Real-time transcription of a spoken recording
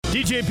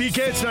DJ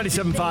PK, it's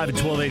 97.5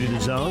 and 1280 in the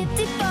zone.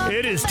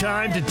 It is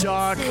time to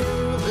talk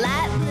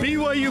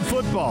BYU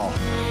football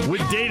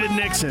with David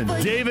Nixon.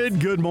 David,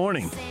 good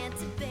morning.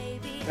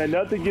 And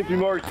nothing gets me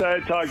more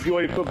excited to talk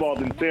BYU football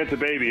than Santa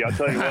Baby, I'll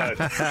tell you what.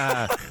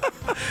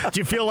 Do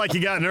you feel like you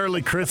got an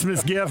early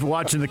Christmas gift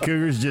watching the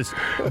Cougars just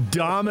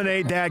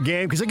dominate that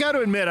game? Because I got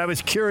to admit, I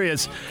was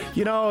curious.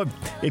 You know,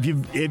 if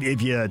you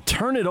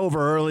turn it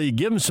over early,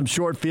 give them some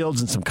short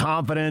fields and some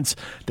confidence.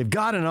 They've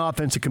got an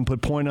offense that can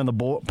put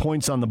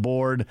points on the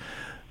board.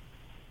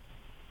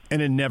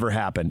 And it never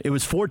happened. It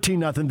was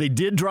 14-0. They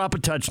did drop a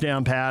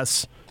touchdown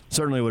pass.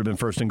 Certainly would have been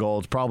first and goal.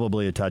 It's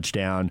probably a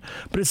touchdown.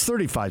 But it's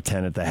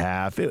 35-10 at the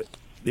half.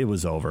 It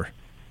was over.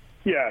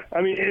 Yeah, I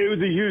mean, it was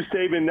a huge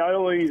statement, not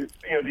only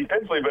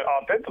defensively, but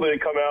offensively. They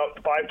come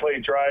out, 5-play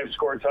drive,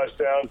 score a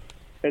touchdown,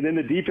 and then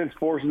the defense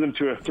forces them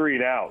to a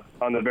 3-and-out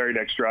on the very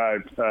next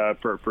drive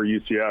for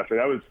UCF. And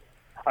that was,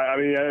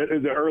 it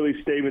was an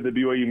early statement that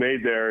BYU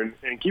made there.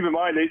 And keep in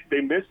mind, they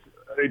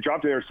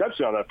dropped an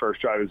interception on that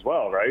first drive as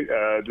well, right?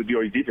 The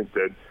BYU defense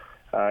did.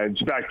 In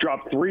fact,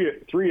 dropped three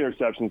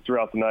interceptions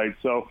throughout the night.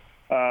 So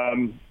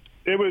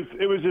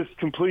it was just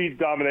complete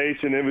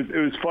domination. It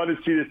was fun to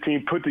see this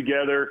team put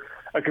together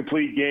a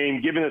complete game,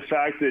 given the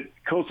fact that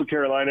Coastal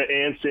Carolina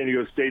and San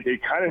Diego State, they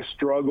kind of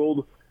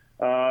struggled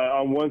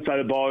on one side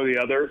of the ball or the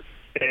other,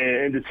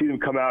 and to see them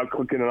come out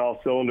clicking on all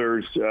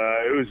cylinders,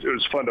 it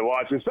was fun to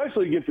watch,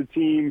 especially against a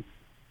team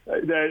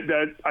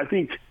that I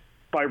think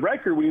by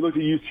record, when you looked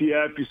at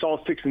UCF, you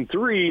saw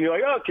 6-3, and you're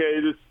like,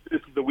 okay, this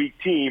is a weak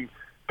team.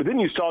 But then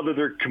you saw that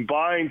their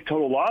combined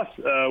total loss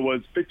was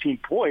 15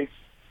 points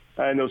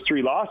in those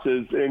three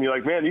losses. And you're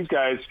like, man, these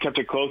guys kept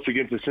it close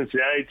against the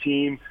Cincinnati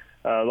team,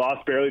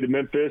 lost barely to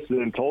Memphis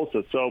and then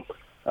Tulsa. So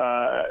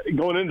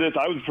going into this,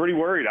 I was pretty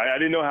worried. I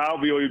didn't know how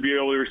BYU would be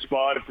able to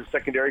respond if the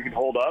secondary could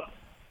hold up.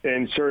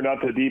 And sure enough,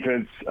 the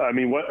defense,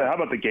 how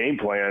about the game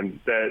plan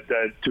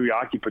that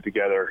Tuiaki put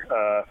together?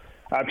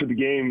 After the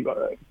game,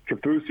 Isaiah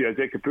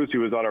Kafusi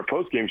was on our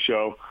post-game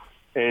show,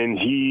 and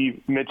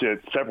he mentioned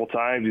it several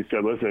times. He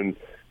said, listen,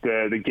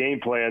 the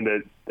game plan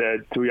that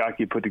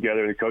Tuiaki put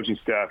together and the coaching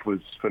staff was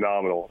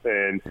phenomenal.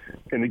 And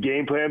the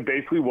game plan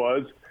basically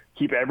was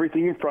keep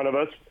everything in front of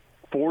us,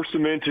 force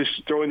them into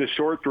throwing the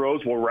short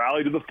throws. We'll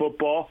rally to the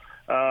football,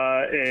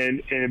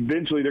 and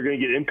eventually they're going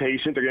to get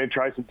impatient. They're going to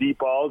try some deep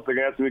balls. They're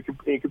going to have some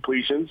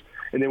incompletions,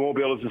 and they won't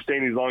be able to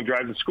sustain these long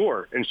drives and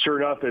score. And sure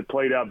enough, it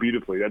played out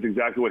beautifully. That's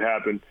exactly what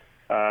happened.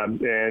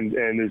 And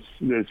this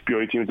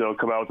BYU team will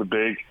come out with a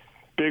big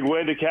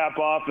win to cap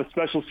off a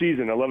special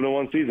season,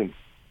 11-1 season.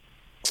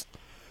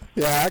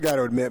 Yeah, I got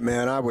to admit,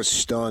 man, I was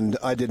stunned.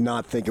 I did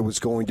not think it was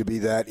going to be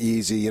that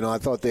easy. I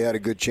thought they had a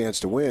good chance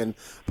to win,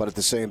 but at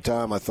the same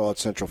time, I thought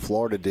Central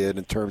Florida did.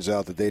 And it turns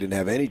out that they didn't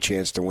have any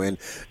chance to win.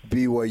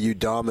 BYU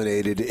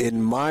dominated.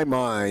 In my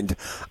mind,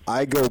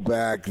 I go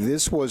back.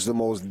 This was the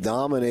most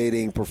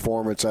dominating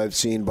performance I've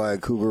seen by a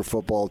Cougar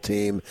football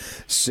team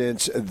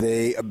since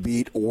they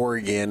beat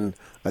Oregon.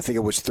 I think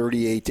it was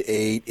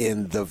 38-8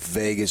 in the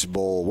Vegas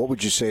Bowl. What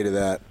would you say to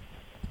that?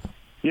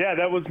 Yeah,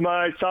 that was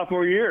my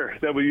sophomore year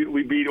that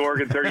we beat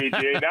Oregon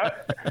 38-8.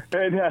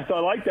 And so I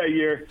like that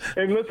year.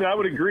 And listen, I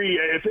would agree.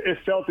 It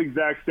felt the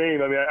exact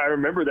same. I mean, I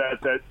remember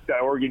that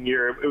Oregon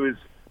year. It was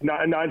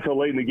not until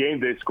late in the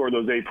game they scored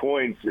those 8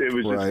 points. It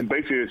was just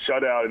basically a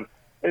shutout. And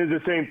it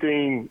was the same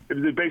thing. It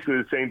was basically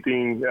the same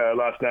thing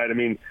last night. I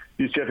mean,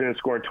 UCF ended up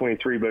scoring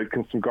 23, but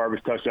some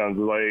garbage touchdowns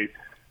late.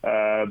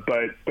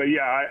 But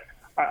yeah,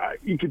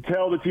 you could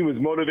tell the team was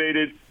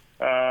motivated.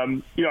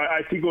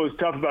 I think what was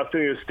tough about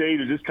San Diego State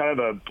was just kind of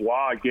a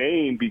blah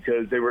game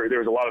because there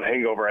was a lot of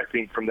hangover, I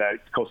think, from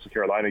that Coastal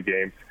Carolina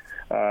game.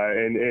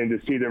 And to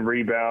see them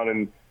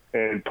rebound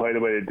and play the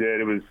way they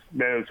did, it was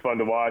fun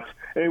to watch.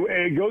 And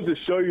it goes to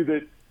show you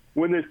that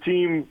when this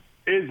team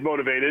is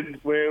motivated,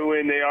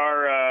 when they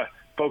are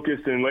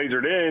focused and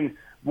lasered in,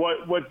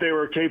 what they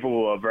were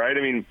capable of, right?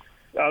 I mean,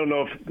 I don't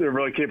know if they're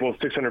really capable of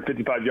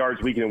 655 yards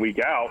week in and week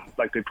out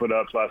like they put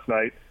up last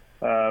night.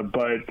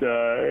 But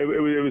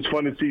it was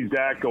fun to see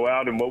Zach go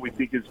out in what we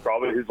think is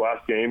probably his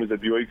last game as a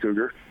BYU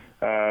Cougar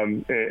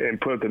and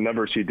put up the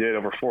numbers he did,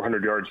 over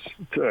 400 yards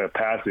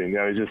passing.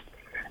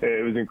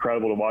 It was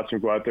incredible to watch him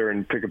go out there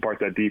and pick apart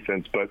that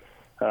defense. But,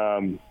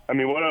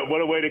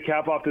 what a way to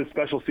cap off this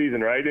special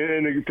season, right?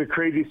 And the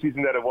crazy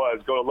season that it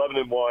was, go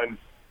 11-1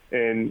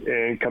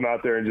 and come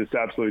out there and just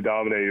absolutely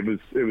dominate.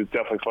 It was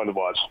definitely fun to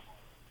watch.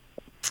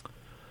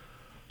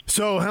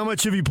 So how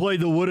much have you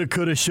played the woulda,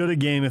 coulda, shoulda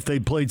game if they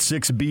played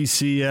six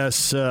Power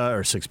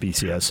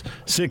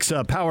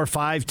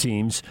 5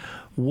 teams?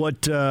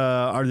 What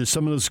are there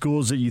some of those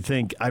schools that you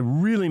think, I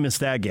really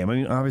missed that game? I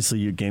mean, obviously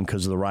your game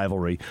because of the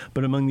rivalry,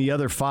 but among the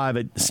other five,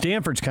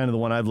 Stanford's kind of the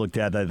one I've looked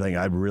at that I think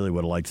I really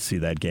would have liked to see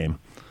that game.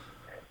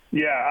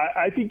 Yeah,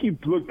 I think you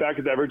look back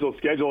at that original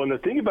schedule, and the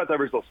thing about that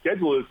original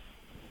schedule is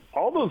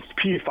all those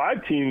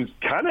P5 teams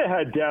kind of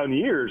had down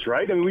years,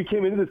 right? I mean, we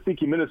came into this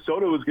thinking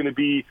Minnesota was going to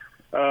be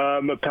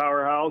a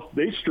powerhouse.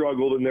 They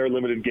struggled in their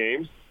limited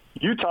games.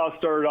 Utah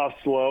started off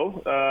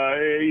slow.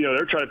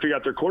 They're trying to figure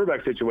out their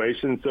quarterback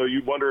situation, so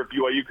you wonder if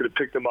BYU could have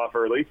picked them off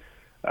early.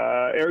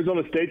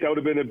 Arizona State, that would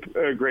have been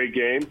a great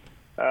game.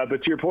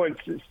 But to your point,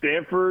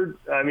 Stanford,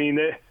 I mean,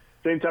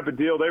 same type of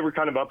deal. They were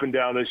kind of up and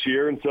down this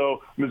year. And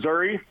so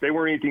Missouri, they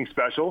weren't anything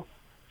special.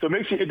 So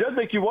it does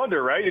make you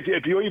wonder, right?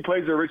 If BYU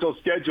plays their original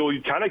schedule,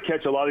 you kind of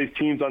catch a lot of these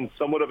teams on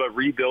somewhat of a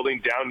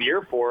rebuilding down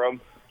year for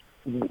them.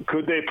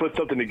 Could they put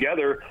something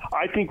together?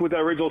 I think with that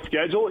original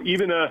schedule,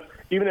 even at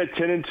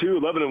 10-2,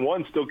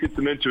 11-1 still gets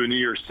them into a New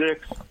Year's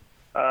Six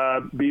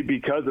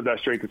because of that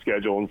strength of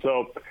schedule. And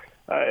so,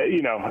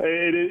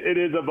 it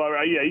is a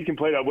bummer. Yeah, you can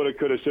play that woulda,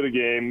 coulda, shoulda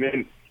game.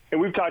 And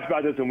we've talked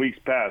about this in weeks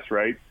past,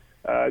 right?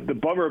 The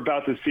bummer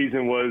about this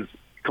season was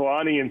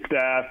Kalani and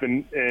staff,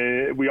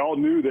 and we all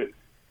knew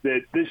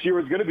that this year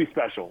was going to be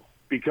special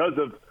because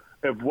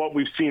of what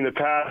we've seen in the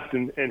past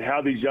and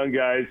how these young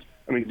guys –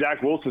 I mean,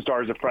 Zach Wilson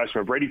started as a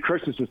freshman. Brady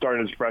Christensen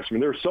started as a freshman.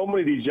 There were so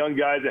many of these young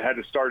guys that had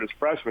to start as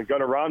freshmen.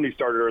 Gunnar Romney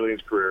started early in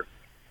his career.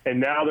 And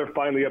now they're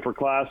finally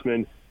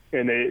upperclassmen,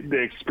 and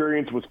the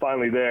experience was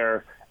finally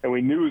there. And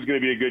we knew it was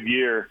going to be a good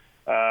year.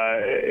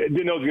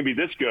 Didn't know it was going to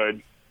be this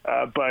good.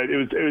 But it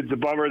was a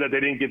bummer that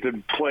they didn't get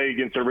to play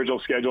against the original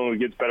schedule and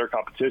against better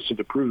competition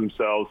to prove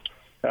themselves.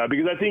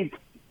 Because I think,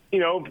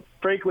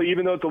 frankly,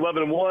 even though it's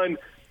 11-1,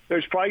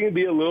 there's probably going to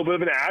be a little bit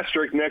of an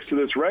asterisk next to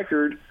this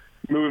record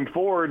moving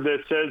forward that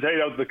says, hey,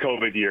 that was the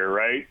COVID year,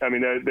 right? I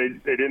mean,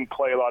 they didn't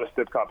play a lot of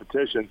stiff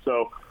competition.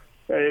 So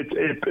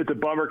it's a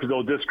bummer because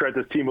they'll discredit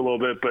this team a little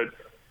bit. But,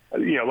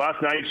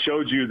 last night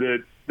showed you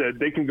that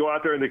they can go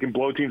out there and they can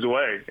blow teams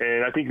away.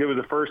 And I think it was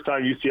the first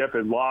time UCF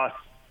had lost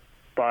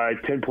by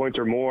 10 points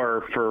or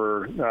more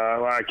for,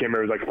 I can't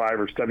remember, it was like 5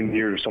 or 7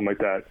 years or something like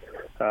that.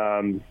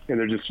 And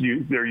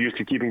they're used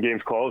to keeping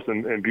games close,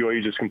 and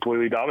BYU just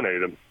completely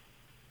dominated them.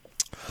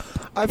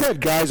 I've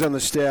had guys on the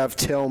staff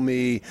tell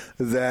me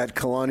that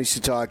Kalani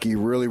Sitake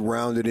really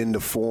rounded into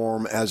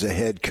form as a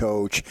head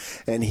coach,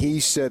 and he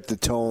set the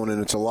tone,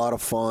 and it's a lot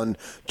of fun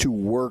to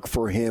work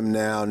for him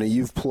now. Now,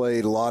 you've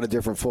played a lot of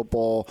different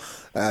football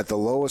at the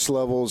lowest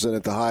levels and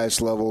at the highest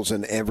levels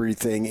and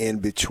everything in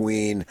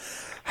between.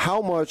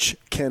 How much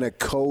can a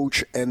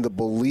coach and the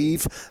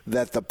belief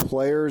that the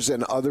players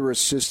and other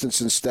assistants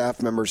and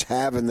staff members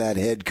have in that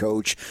head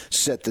coach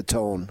set the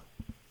tone?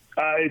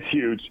 It's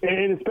huge,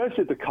 and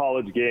especially at the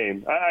college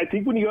game. I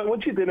think once you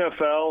get to the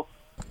NFL,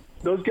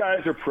 those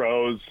guys are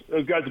pros.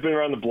 Those guys have been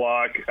around the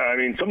block. I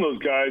mean, some of those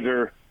guys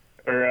are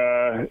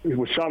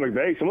with Sean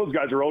McVay, some of those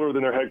guys are older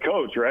than their head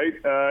coach, right?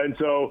 And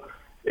so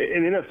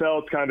in the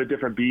NFL, it's kind of a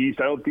different beast.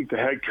 I don't think the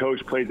head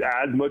coach plays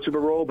as much of a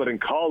role, but in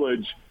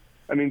college,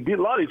 I mean,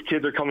 a lot of these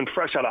kids are coming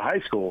fresh out of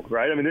high school,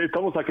 right? I mean, it's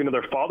almost like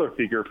another father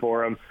figure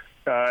for them.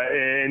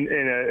 And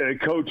a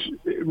coach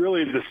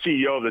really is the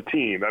CEO of the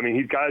team. I mean,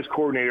 he's got his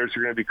coordinators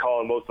who are going to be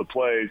calling most of the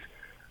plays,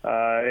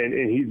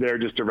 and he's there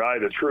just to rally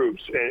the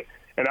troops.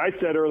 And I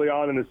said early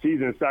on in the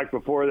season, in fact,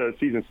 before the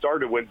season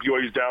started, when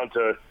BYU's down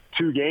to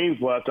 2 games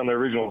left on the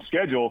original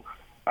schedule,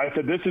 I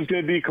said, this is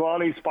going to be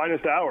Kalani's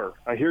finest hour.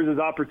 Here's his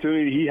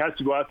opportunity. He has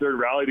to go out there and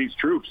rally these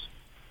troops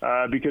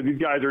because these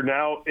guys are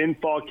now in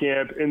fall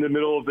camp in the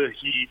middle of the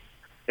heat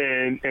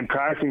and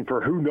practicing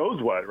for who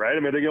knows what, right? I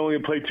mean, they can only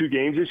play 2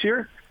 games this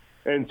year.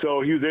 And so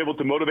he was able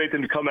to motivate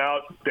them to come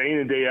out day in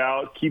and day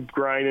out, keep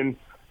grinding,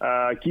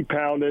 keep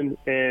pounding,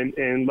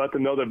 and let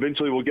them know that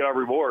eventually we'll get our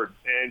reward.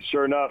 And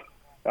sure enough,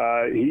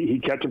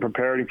 he kept them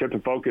prepared and kept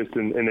them focused,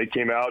 and they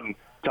came out, and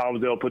Tom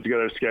was able to put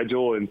together a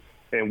schedule,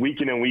 and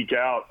week in and week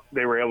out,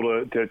 they were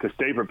able to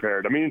stay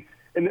prepared. I mean,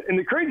 and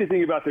the crazy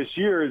thing about this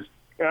year is,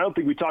 and I don't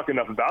think we talk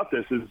enough about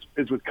this,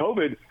 is with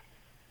COVID,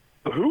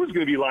 who's going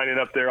to be lining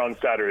up there on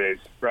Saturdays,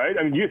 right?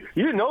 I mean, you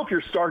didn't know if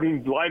your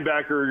starting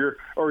linebacker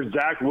or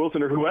Zach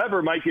Wilson or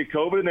whoever might get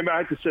COVID and they might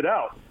have to sit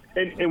out.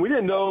 And we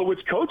didn't know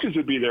which coaches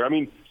would be there. I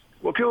mean,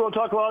 what people don't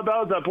talk a lot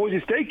about is that Boise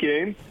State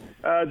game,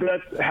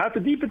 that half the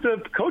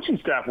defensive coaching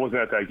staff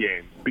wasn't at that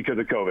game because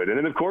of COVID. And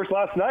then, of course,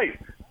 last night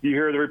you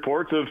hear the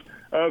reports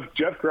of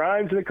Jeff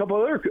Grimes and a couple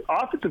other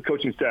offensive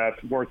coaching staff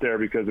weren't there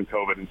because of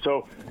COVID. And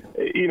so,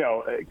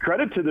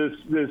 credit to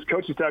this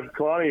coaching staff,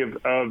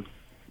 Kalani, of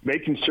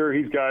making sure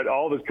he's got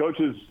all of his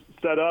coaches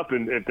set up,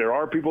 and if there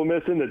are people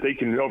missing, that they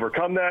can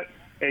overcome that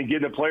and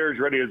get the players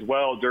ready as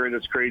well during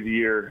this crazy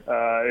year.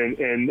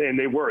 And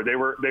they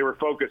were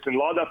focused, and a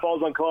lot of that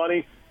falls on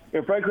Kalani,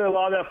 and frankly, a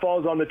lot of that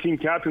falls on the team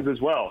captains as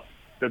well.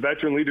 The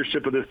veteran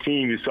leadership of this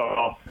team you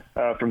saw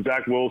from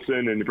Zach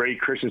Wilson and Brady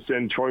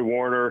Christensen, Troy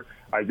Warner,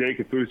 Isaiah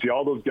Kafusi,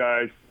 all those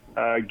guys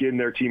getting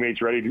their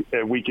teammates ready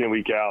week in,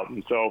 week out.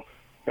 And so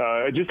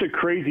just a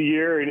crazy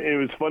year, and it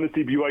was fun to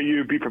see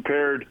BYU be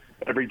prepared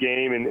every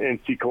game and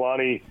see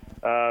Kalani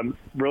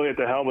really at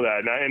the helm of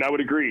that. And I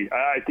would agree.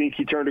 I think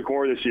he turned a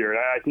corner this year, and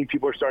I think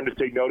people are starting to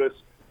take notice.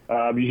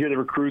 You hear the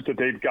recruits that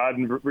they've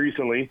gotten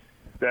recently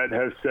that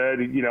has said,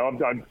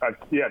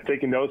 I've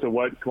taken notice of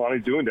what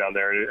Kalani's doing down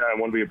there, and I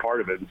want to be a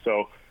part of it. And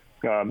so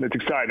it's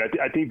exciting.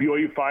 I think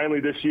BYU finally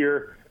this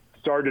year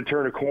started to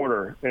turn a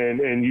corner,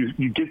 and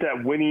you get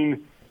that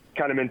winning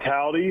kind of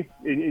mentality,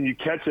 and you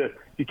catch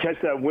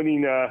that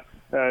winning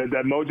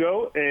that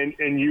mojo,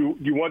 and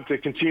you want to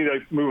continue to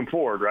moving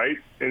forward, right?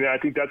 And I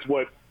think that's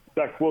what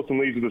Zach Wilson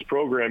leads with this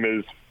program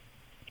is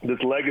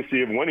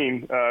legacy of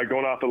winning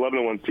going off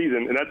 11-1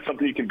 season, and that's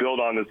something you can build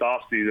on this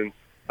offseason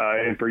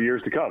and for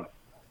years to come.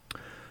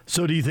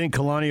 So do you think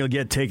Kalani will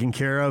get taken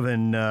care of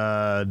and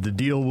the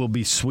deal will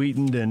be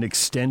sweetened and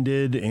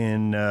extended?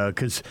 And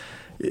because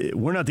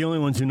we're not the only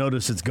ones who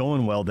notice it's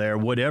going well there.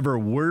 Whatever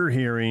we're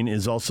hearing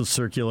is also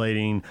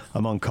circulating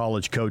among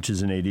college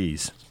coaches and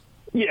ADs.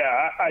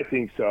 Yeah, I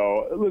think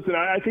so. Listen,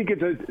 I think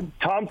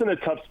Tom's in a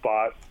tough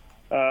spot,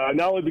 not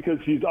only because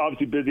he's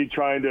obviously busy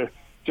trying to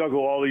juggle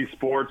all these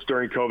sports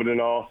during COVID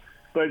and all,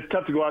 but it's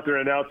tough to go out there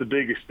and announce a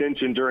big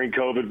extension during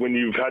COVID when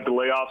you've had to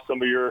lay off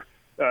some of your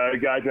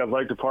guys in the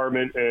athletic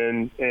department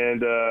and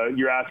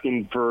you're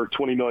asking for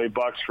 $20 million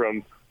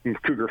from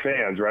Cougar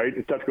fans, right?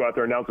 It's tough to go out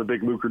there and announce a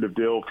big lucrative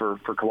deal for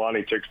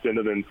Kalani to extend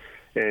it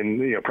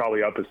and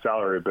probably up his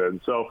salary a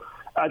bit. So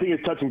I think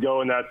it's touch and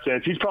go in that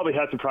sense. He's probably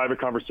had some private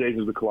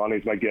conversations with Kalani,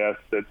 is my guess,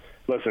 that,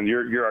 listen,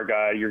 you're our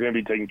guy. You're going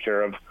to be taken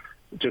care of.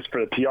 Just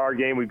for the PR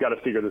game, we've got to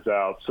figure this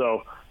out.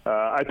 So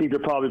I think they're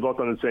probably both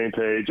on the same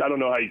page. I don't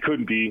know how you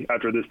couldn't be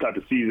after this type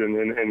of season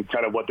and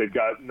kind of what they've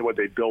got and what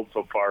they've built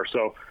so far.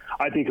 So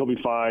I think he'll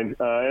be fine.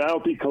 And I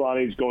don't think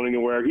Kalani's going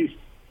anywhere. He's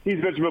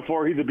mentioned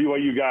before he's a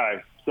BYU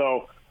guy.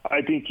 So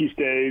I think he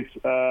stays.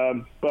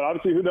 But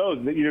obviously, who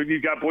knows?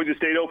 You've got Boise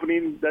State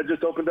opening that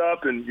just opened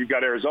up, and you've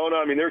got Arizona.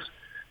 I mean,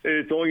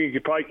 it's only going to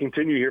probably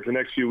continue here for the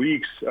next few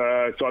weeks.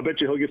 So I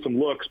bet you he'll get some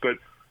looks. But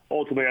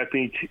ultimately, I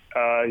think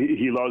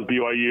he loves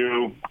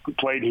BYU,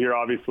 played here,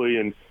 obviously,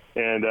 and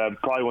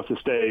probably wants to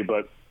stay.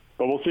 But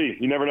we'll see.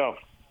 You never know.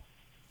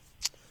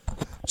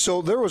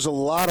 So there was a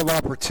lot of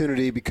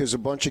opportunity because a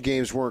bunch of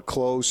games weren't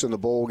close, and the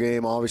bowl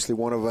game, obviously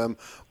one of them,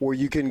 where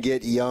you can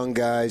get young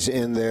guys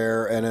in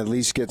there and at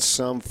least get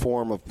some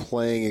form of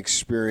playing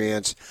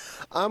experience.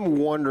 I'm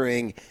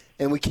wondering,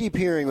 and we keep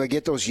hearing,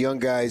 get those young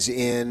guys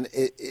in,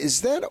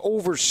 is that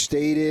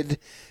overstated,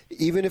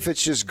 even if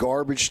it's just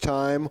garbage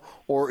time,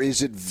 or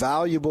is it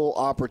valuable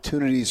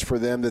opportunities for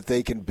them that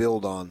they can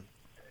build on?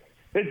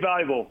 It's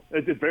valuable.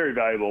 It's very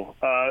valuable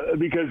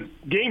because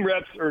game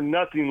reps are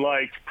nothing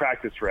like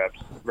practice reps,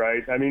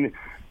 right? I mean,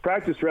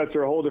 practice reps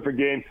are a whole different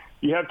game.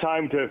 You have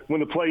time to,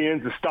 when the play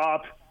ends, to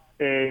stop,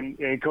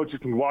 and coaches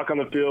can walk on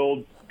the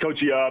field,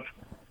 coach you up,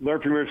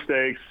 learn from your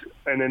mistakes,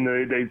 and then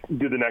they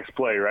do the next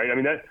play, right? I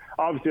mean,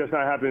 obviously that's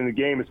not happening in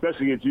the game,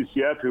 especially against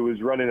UCF, who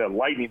was running at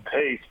lightning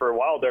pace. For a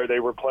while there, they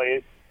were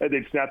playing,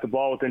 they'd snap the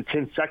ball within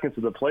 10 seconds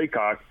of the play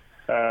clock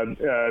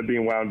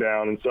being wound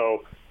down, and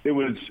so it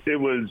was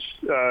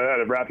at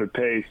a rapid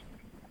pace.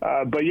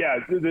 But yeah,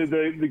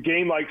 the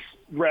game like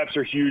reps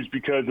are huge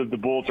because of the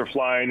bullets are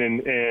flying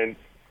and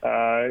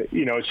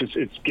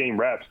it's game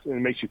reps, and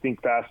it makes you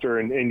think faster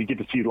and you get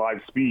to see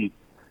live speed.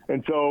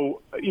 And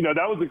so,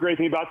 that was the great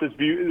thing about this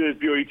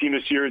BYU team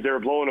this year is they were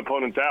blowing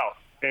opponents out,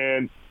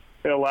 and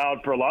it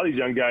allowed for a lot of these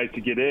young guys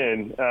to get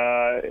in.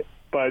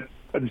 But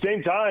at the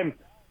same time,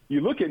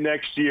 you look at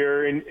next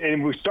year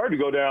and we start to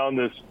go down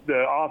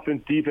the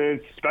offense,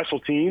 defense,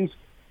 special teams.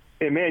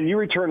 And, man, you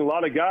return a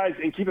lot of guys.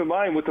 And keep in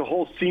mind, with the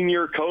whole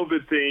senior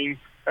COVID thing,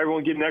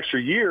 everyone getting an extra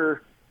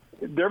year,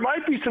 there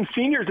might be some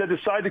seniors that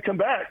decide to come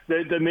back,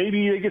 that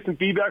maybe they get some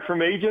feedback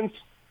from agents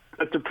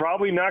that they're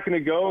probably not going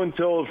to go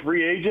until a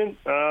free agent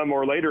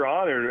or later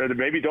on, or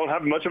maybe don't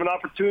have much of an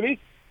opportunity.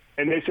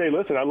 And they say,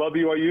 listen, I love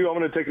BYU. I'm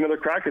going to take another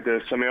crack at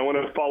this. I mean, I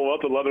want to follow up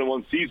the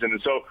 11-1 season.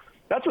 And so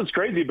that's what's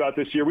crazy about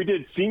this year. We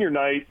did senior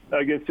night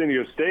against San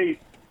Diego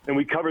State, and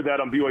we covered that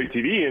on BYU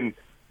TV, and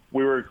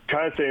we were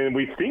kind of saying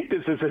we think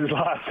this is his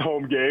last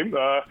home game.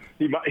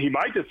 He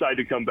might decide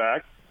to come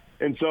back.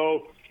 And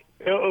so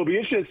it'll be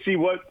interesting to see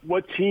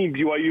what team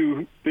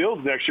BYU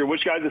builds next year,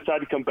 which guys decide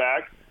to come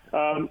back.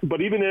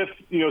 But even if,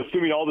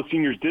 assuming all the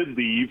seniors did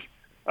leave,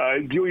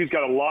 BYU's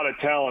got a lot of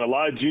talent. A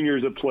lot of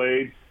juniors have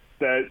played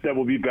that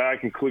will be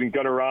back, including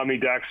Gunnar Romney,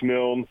 Dax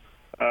Milne.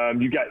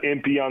 You've got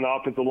Impey on the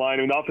offensive line.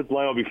 I mean, the offensive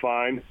line will be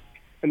fine.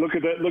 And look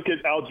at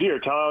Algier.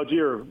 Tyler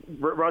Algier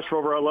rushed for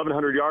over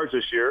 1,100 yards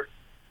this year.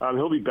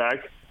 He'll be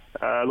back.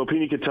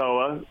 Lopini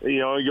Katoa, you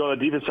go on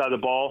the defense side of the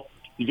ball.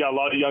 You got a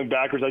lot of young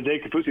backers. Isaiah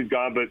Kafusi's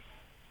gone, but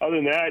other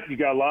than that, you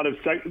got a lot of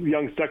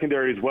young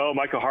secondary as well.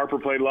 Michael Harper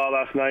played a lot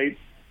last night.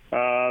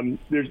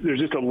 There's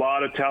just a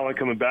lot of talent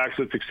coming back,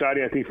 so it's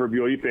exciting, I think, for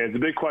BYU fans. The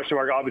big question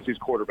mark, obviously, is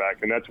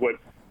quarterback, and that's what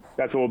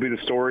will be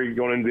the story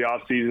going into the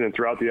offseason and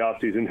throughout the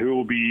offseason. Who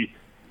will be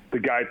the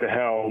guy at the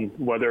helm,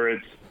 whether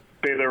it's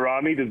Baylor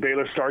Romney? Does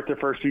Baylor start the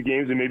first few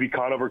games and maybe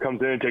Conover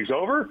comes in and takes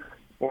over?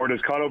 Or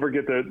does Conover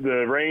get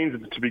the reins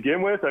to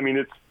begin with? I mean,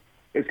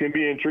 it's going to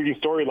be an intriguing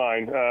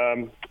storyline.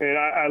 And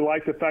I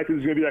like the fact that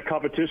there's going to be that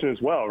competition as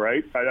well,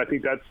 right? I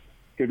think that's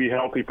going to be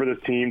healthy for this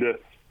team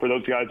for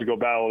those guys to go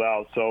battle it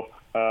out. So,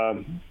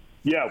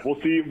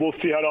 we'll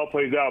see how it all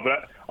plays out.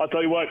 But I'll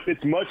tell you what,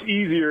 it's much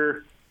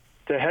easier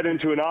to head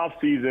into an off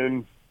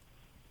season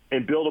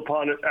and build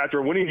upon it after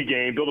winning a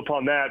game, build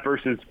upon that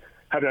versus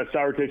having that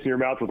sour taste in your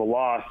mouth with a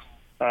loss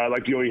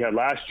like BYU had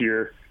last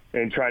year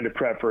and trying to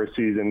prep for a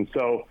season.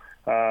 So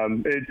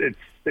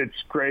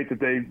it's great that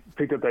they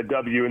picked up that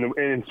W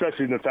and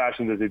especially in the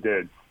fashion that they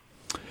did.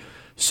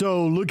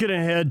 So looking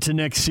ahead to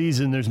next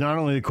season, there's not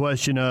only the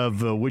question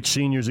of which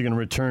seniors are going to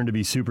return to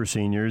be super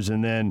seniors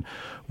and then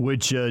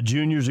which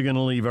juniors are going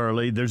to leave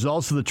early. There's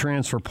also the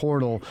transfer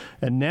portal.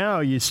 And now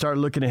you start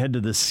looking ahead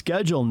to the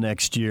schedule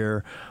next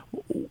year.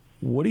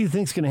 What do you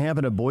think is going to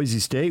happen at Boise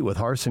State with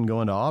Harsin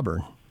going to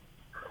Auburn?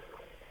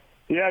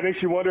 Yeah, it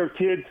makes you wonder if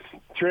kids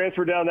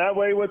transfer down that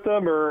way with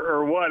them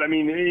or what. I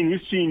mean,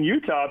 you've seen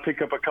Utah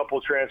pick up a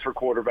couple transfer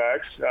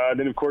quarterbacks.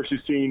 Then, of course,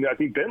 you've seen, I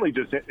think Bentley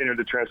just entered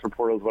the transfer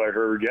portal, is what I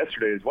heard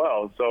yesterday as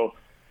well. So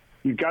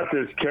you've got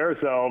this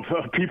carousel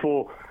of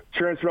people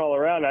transferring all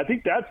around. I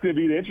think that's going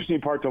to be the interesting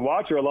part to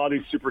watch, are a lot of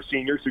these super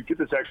seniors who get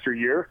this extra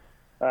year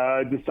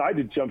decide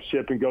to jump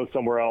ship and go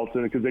somewhere else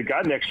because they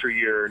got an extra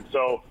year. And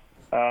so,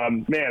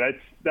 man,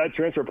 that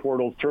transfer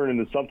portal's turned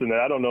into something that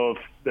I don't know if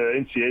the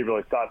NCAA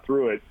really thought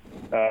through it.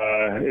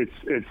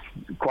 It's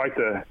quite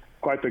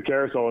the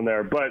carousel in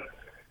there. But,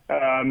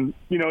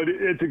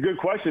 it's a good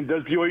question.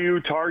 Does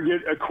BYU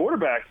target a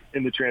quarterback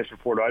in the transfer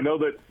portal? I know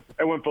that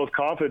everyone feels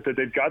confident that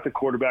they've got the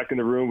quarterback in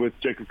the room with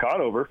Jacob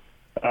Conover,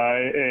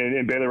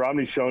 and Baylor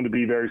Romney's shown to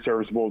be very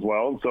serviceable as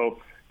well. So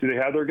do they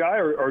have their guy,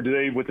 or do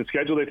they, with the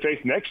schedule they face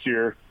next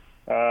year,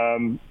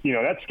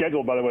 that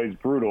schedule, by the way, is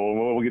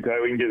brutal. We'll get to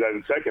that. We can get that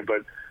in a second.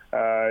 But,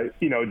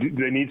 do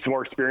they need some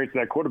more experience in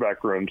that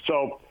quarterback room?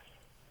 So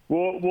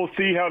we'll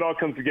see how it all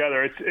comes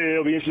together.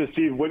 It'll be interesting to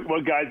see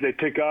what guys they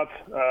pick up,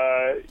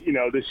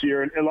 this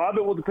year. And a lot of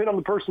it will depend on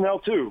the personnel,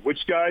 too.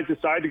 Which guys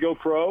decide to go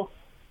pro?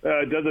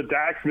 Does a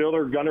Dax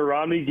Miller, Gunnar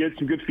Romney get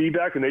some good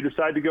feedback and they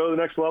decide to go to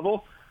the next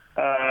level?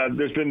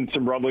 There's been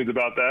some rumblings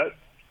about that.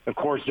 Of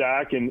course,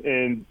 Zach,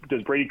 and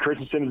does Brady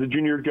Christensen as a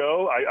junior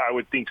go? I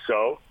would think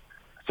so.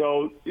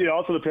 So it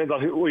also depends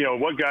on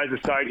what guys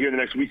decide here in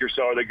the next week or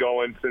so. Are they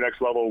going to the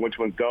next level, which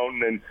ones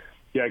don't? And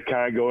then,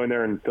 kind of go in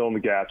there and fill in the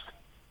gaps.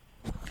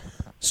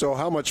 So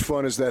how much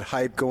fun is that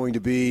hype going to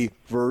be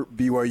for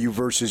BYU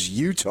versus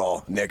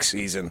Utah next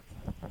season?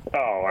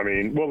 Oh, I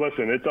mean, well,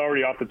 listen, it's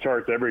already off the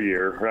charts every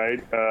year,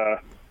 right?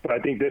 But I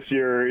think this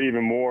year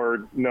even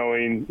more,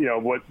 knowing,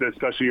 what the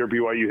special year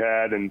BYU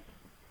had and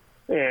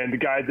the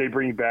guys they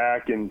bring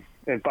back and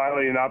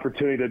finally an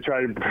opportunity to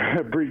try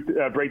to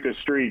break the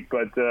streak.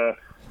 But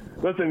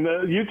listen,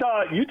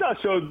 Utah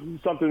showed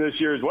something this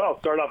year as well.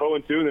 Started off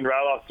 0-2 and then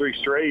rattled off 3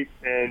 straight,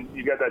 and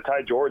you got that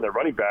Ty Jordan, the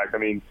running back. I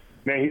mean,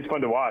 man, he's fun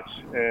to watch,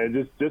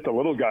 and just a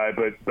little guy,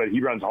 but he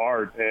runs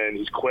hard and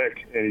he's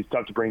quick and he's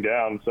tough to bring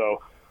down.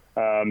 So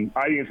I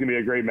think it's going to be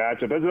a great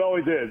matchup, as it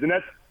always is. And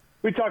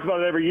we talk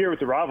about it every year with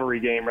the rivalry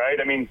game, right?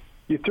 I mean,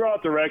 you throw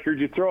out the records,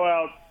 you throw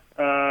out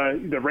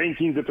the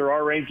rankings, if there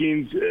are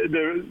rankings,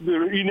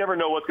 you never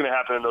know what's going to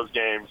happen in those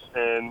games,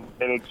 and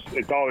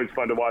it's always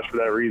fun to watch for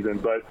that reason.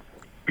 But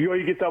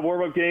BYU gets that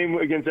warm-up game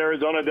against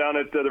Arizona down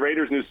at the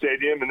Raiders' new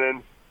stadium, and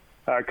then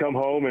come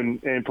home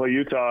and play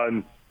Utah,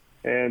 and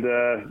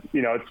there'll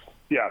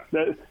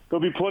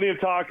be plenty of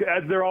talk,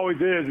 as there always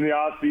is in the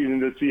offseason,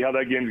 to see how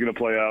that game's going to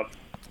play out.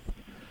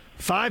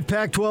 5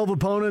 Pac-12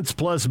 opponents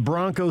plus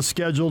Broncos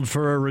scheduled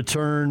for a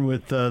return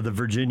with the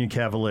Virginia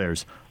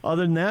Cavaliers.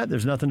 Other than that,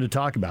 there's nothing to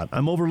talk about.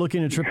 I'm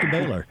overlooking a trip to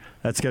Baylor.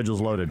 That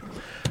schedule's loaded.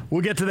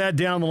 We'll get to that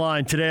down the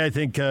line. Today, I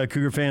think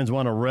Cougar fans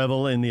want to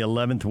revel in the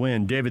 11th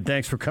win. David,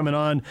 thanks for coming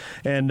on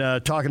and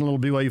talking a little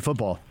BYU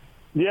football.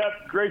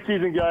 Yep, great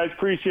season, guys.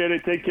 Appreciate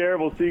it. Take care.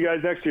 We'll see you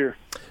guys next year.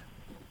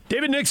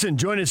 David Nixon,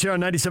 join us here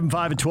on 97.5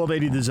 at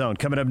 1280 The Zone.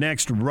 Coming up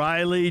next,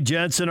 Riley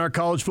Jensen, our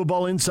college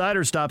football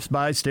insider, stops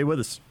by. Stay with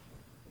us.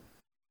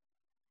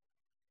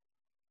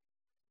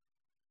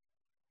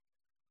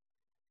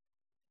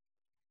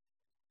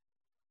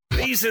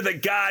 These are the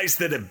guys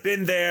that have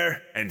been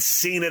there and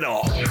seen it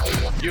all.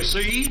 You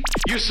see?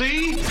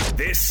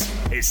 This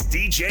is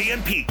DJ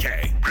and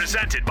PK,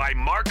 presented by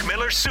Mark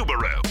Miller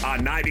Subaru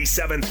on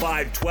 97.5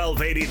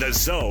 1280 The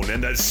Zone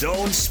and The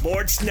Zone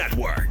Sports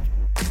Network.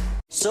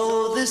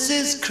 So this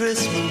is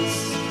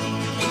Christmas.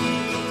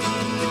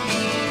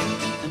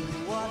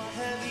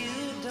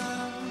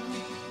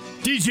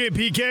 DJ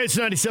PK, it's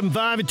 97.5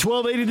 at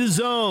 1280 The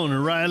Zone.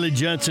 Riley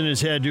Jensen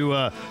has had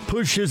to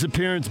push his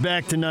appearance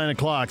back to 9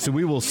 o'clock, so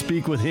we will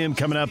speak with him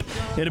coming up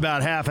in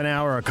about half an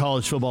hour. Our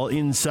college football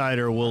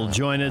insider will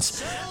join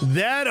us.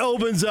 That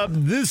opens up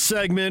this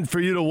segment for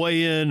you to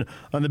weigh in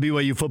on the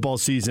BYU football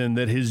season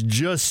that has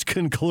just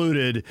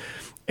concluded.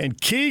 And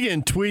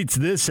Keegan tweets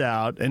this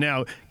out. And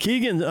now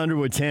Keegan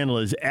Underwood's handle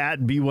is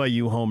at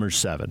BYU Homer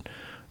 7.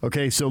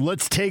 Okay, so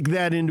let's take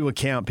that into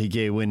account,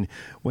 PK,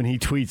 when he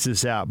tweets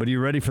this out. But are you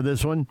ready for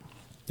this one?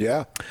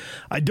 Yeah.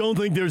 I don't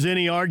think there's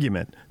any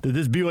argument that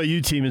this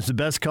BYU team is the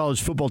best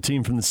college football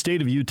team from the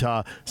state of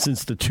Utah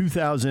since the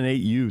 2008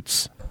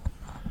 Utes.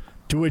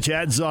 To which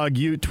 @Zog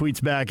Ute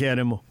tweets back at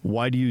him,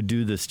 "Why do you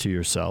do this to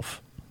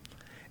yourself?"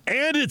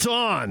 And it's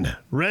on.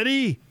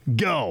 Ready?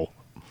 Go.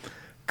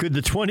 Could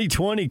the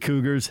 2020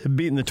 Cougars have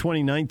beaten the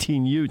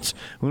 2019 Utes?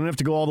 We don't have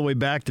to go all the way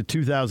back to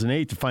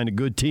 2008 to find a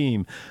good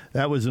team.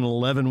 That was an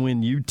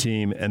 11-win Ute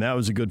team, and that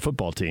was a good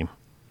football team.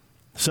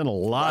 Sent a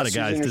lot of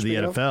guys to the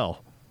NFL.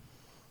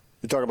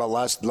 You talking about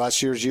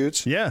last year's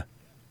Utes? Yeah.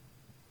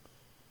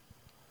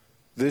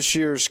 This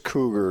year's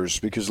Cougars,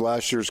 because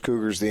last year's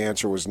Cougars, the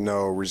answer was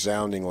no,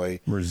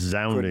 resoundingly.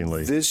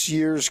 Resoundingly. But this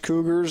year's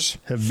Cougars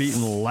have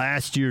beaten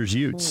last year's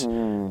Utes.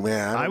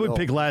 Man, I would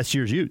pick last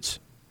year's Utes.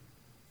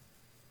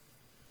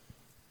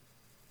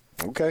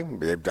 Okay,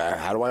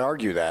 how do I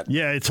argue that?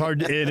 Yeah, it's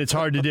hard, and it's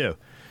hard to do.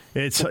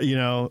 It's,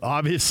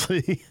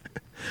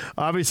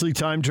 obviously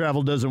time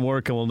travel doesn't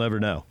work, and we'll never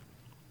know.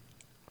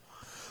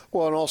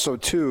 Well, and also,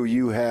 too,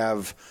 you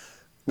have,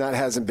 not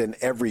hasn't been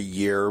every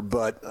year,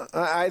 but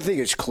I think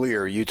it's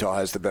clear Utah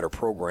has the better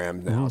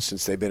program now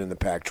since they've been in the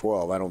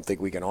Pac-12. I don't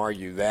think we can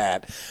argue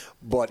that.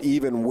 But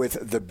even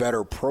with the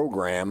better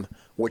program,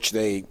 which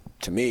they,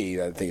 to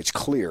me, I think it's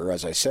clear,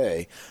 as I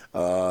say,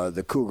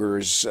 the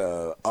Cougars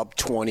up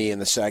 20 in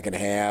the second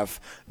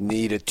half,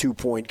 need a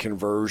 2-point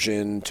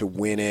conversion to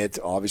win it.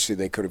 Obviously,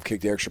 they could have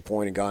kicked the extra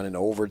point and gone into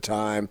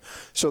overtime.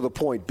 So the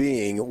point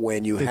being,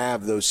 when you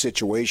have those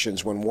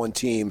situations when one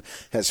team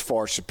has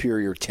far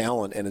superior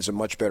talent and is a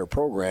much better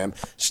program,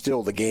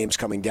 still the game's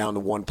coming down to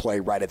one play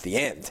right at the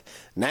end.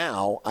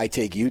 Now, I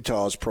take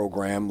Utah's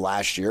program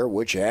last year,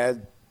 which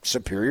had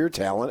superior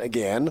talent,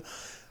 again,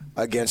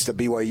 against a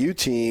BYU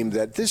team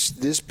that this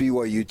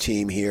BYU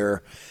team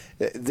here,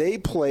 they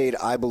played,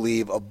 I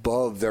believe,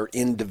 above their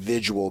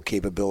individual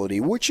capability,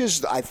 which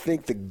is, I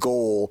think, the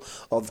goal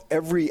of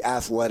every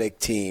athletic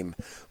team.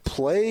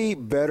 Play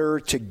better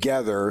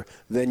together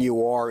than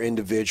you are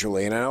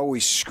individually. And I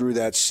always screw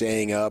that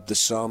saying up, the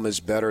sum is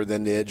better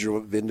than the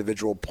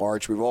individual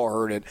parts. We've all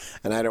heard it,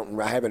 and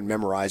I haven't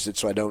memorized it,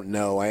 so I don't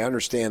know. I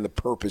understand the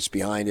purpose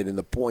behind it, and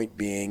the point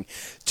being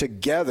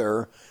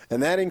together,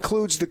 and that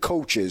includes the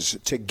coaches.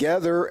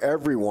 Together,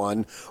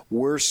 everyone,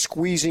 we're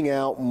squeezing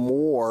out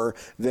more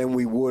than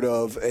we would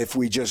have if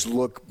we just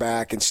look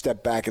back and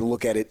step back and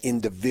look at it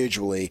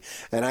individually.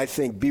 And I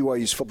think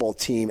BYU's football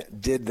team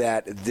did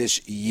that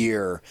this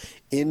year.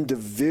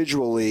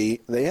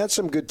 Individually, they had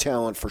some good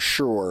talent for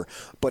sure,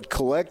 but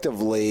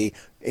collectively,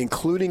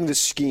 including the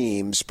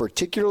schemes,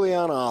 particularly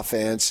on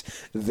offense,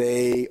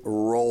 they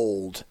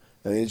rolled.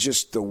 I mean, it's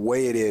just the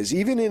way it is.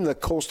 Even in the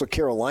Coastal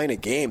Carolina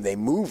game, they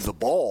moved the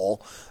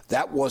ball.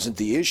 That wasn't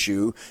the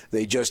issue.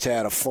 They just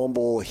had a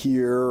fumble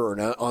here or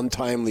an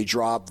untimely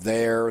drop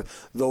there,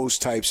 those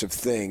types of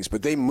things.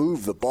 But they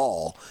moved the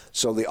ball,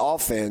 so the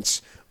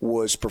offense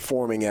was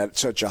performing at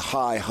such a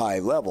high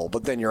level.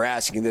 But then you're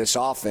asking this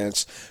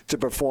offense to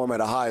perform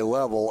at a high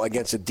level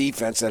against a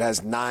defense that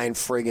has 9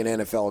 friggin'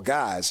 NFL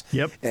guys.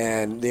 Yep.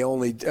 And they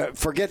only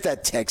forget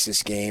that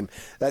Texas game,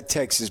 that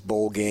Texas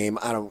bowl game.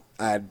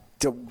 I'd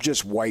to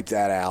just wipe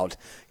that out,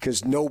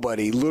 because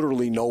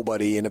literally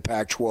nobody in the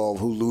Pac-12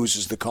 who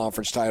loses the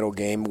conference title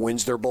game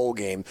wins their bowl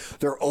game.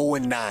 They're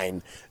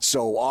 0-9.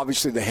 So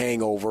obviously the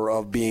hangover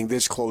of being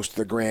this close to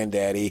the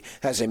granddaddy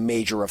has a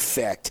major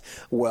effect.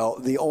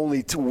 Well,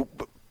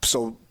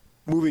 so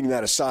moving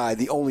that aside,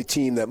 the only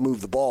team that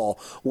moved the ball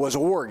was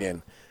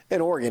Oregon.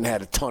 And Oregon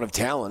had a ton of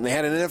talent. They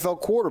had an NFL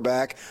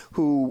quarterback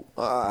who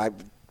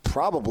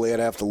probably, I'd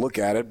have to look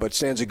at it, but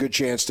stands a good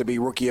chance to be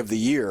Rookie of the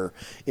Year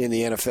in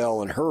the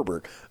NFL, and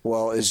Herbert.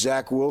 Well, is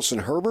Zach Wilson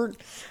Herbert?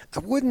 I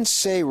wouldn't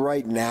say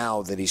right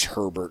now that he's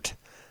Herbert.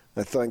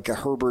 I think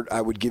Herbert,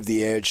 I would give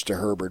the edge to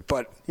Herbert.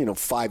 But,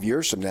 5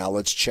 years from now,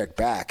 let's check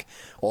back.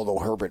 Although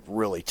Herbert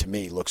really, to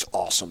me, looks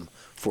awesome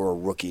for a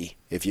rookie.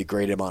 If you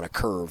grade him on a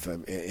curve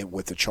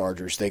with the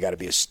Chargers, they got to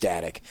be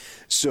ecstatic.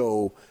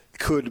 So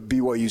could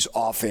BYU's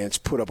offense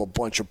put up a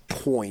bunch of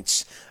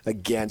points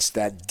against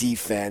that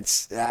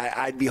defense?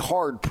 I'd be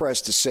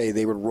hard-pressed to say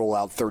they would roll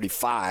out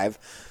 35.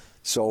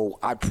 So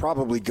I'd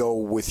probably go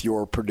with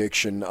your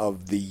prediction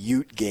of the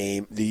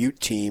Ute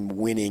team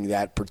winning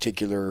that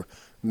particular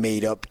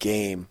made-up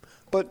game.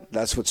 But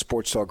that's what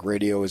Sports Talk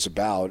Radio is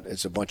about.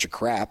 It's a bunch of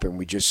crap, and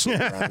we just sit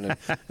around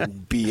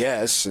and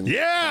BS. And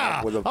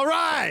yeah, all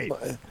right.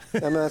 I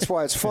mean, that's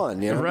why it's fun,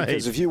 right.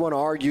 Because if you want to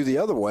argue the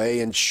other way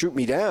and shoot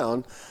me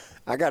down,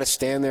 I got to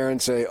stand there and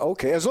say,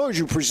 okay, as long as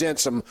you present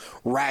some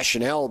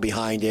rationale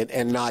behind it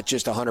and not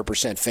just 100%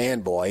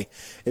 fanboy,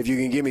 if you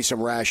can give me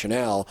some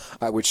rationale,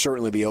 I would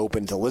certainly be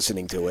open to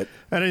listening to it.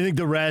 And I think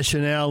the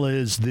rationale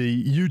is the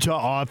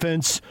Utah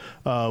offense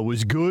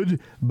was good,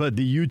 but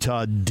the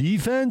Utah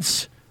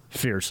defense,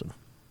 fearsome.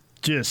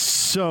 Just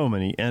so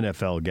many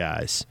NFL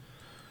guys.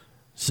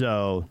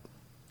 So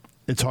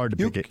it's hard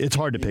to pick. It's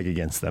hard to pick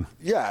against them.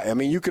 Yeah, I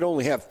mean, you could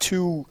only have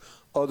 2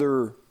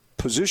 other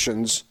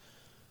positions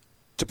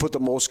to put the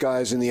most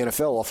guys in the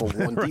NFL off of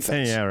one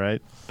defense. Yeah,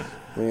 right.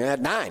 I mean,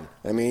 at 9.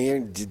 I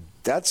mean,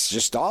 that's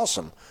just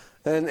awesome.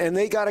 And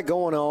they got it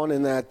going on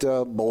in that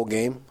bowl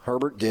game.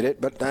 Herbert did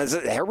it, but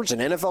Herbert's an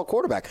NFL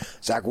quarterback.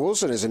 Zach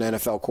Wilson is an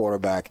NFL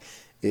quarterback.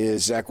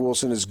 Is Zach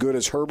Wilson as good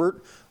as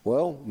Herbert?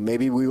 Well,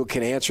 maybe we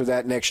can answer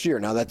that next year.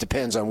 Now, that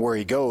depends on where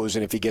he goes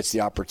and if he gets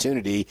the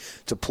opportunity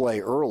to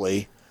play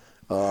early.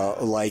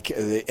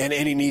 And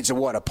he needs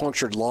a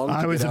punctured lung?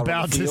 I was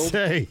about to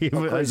say.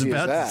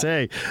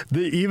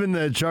 Even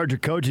the Charger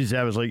coaches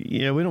have was like,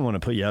 yeah, we don't want to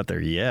put you out there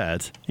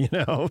yet.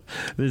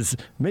 This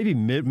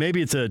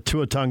maybe it's a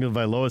Tua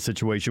Tagovailoa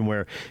situation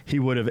where he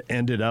would have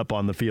ended up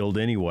on the field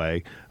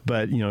anyway.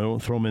 But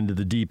don't throw him into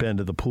the deep end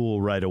of the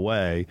pool right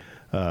away.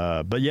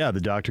 But yeah, the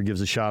doctor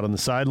gives a shot on the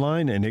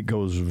sideline, and it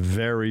goes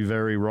very,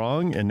 very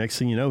wrong. And next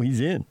thing you know,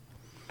 he's in.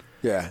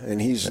 Yeah, and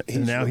he's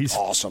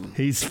awesome.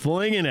 He's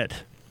flinging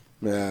it.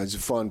 Yeah, he's a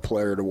fun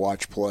player to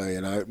watch play,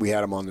 and we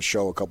had him on the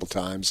show a couple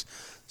times.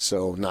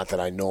 So not that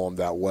I know him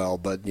that well,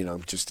 but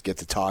just to get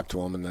to talk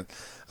to him, and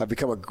I've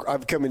become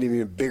an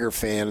even bigger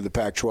fan of the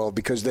Pac-12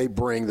 because they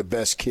bring the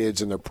best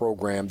kids in their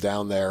program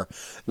down there.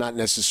 Not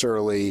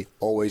necessarily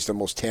always the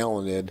most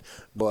talented,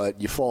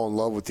 but you fall in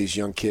love with these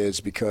young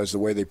kids because the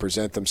way they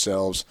present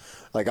themselves.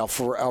 Like I'll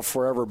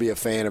forever be a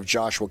fan of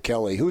Joshua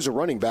Kelly, who's a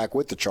running back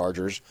with the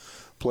Chargers,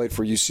 played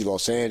for UC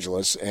Los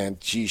Angeles,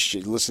 and geez,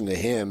 listen to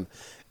him.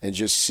 And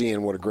just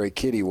seeing what a great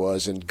kid he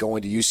was, and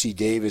going to UC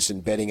Davis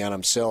and betting on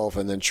himself,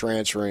 and then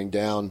transferring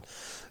down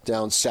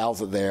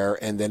south of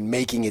there, and then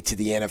making it to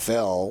the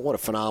NFL. What a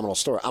phenomenal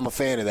story! I'm a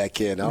fan of that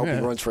kid. I hope he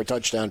runs for a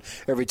touchdown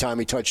every time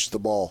he touches the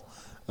ball.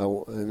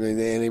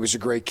 And he was a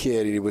great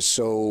kid. He was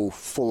so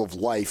full of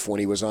life when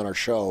he was on our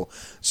show.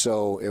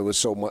 So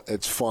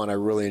it's fun. I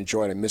really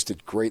enjoyed it. I missed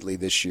it greatly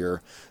this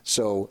year.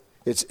 So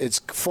it's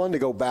fun to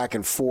go back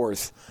and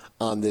forth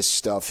on this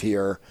stuff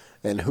here.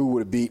 And who would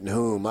have beaten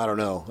whom? I don't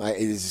know.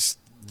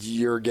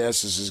 Your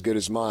guess is as good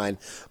as mine.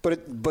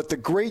 But the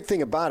great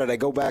thing about it, I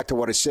go back to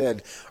what I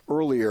said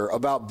earlier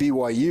about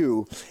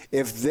BYU.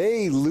 If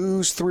they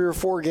lose 3 or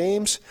 4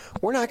 games,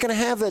 we're not going to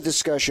have that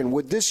discussion.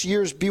 Would this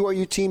year's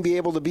BYU team be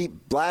able to beat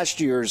last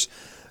year's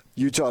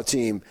Utah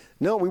team?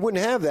 No, we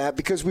wouldn't have that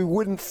because we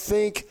wouldn't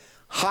think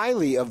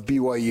highly of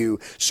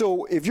BYU.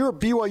 So if you're a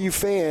BYU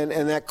fan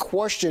and that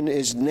question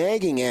is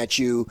nagging at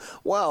you,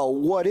 well,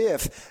 what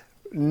if?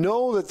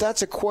 Know that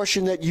that's a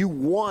question that you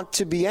want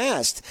to be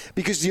asked,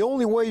 because the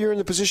only way you're in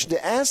the position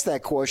to ask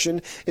that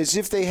question is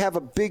if they have a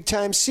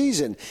big-time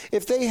season.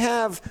 If they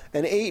have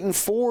an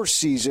 8-4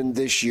 season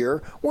this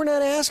year, we're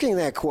not asking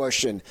that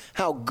question.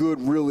 How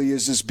good really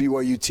is this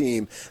BYU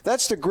team?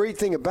 That's the great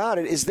thing about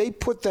it, is they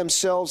put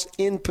themselves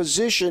in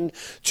position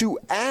to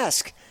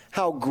ask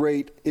how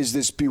great is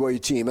this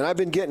BYU team. And I've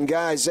been getting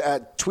guys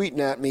tweeting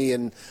at me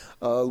and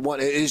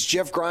is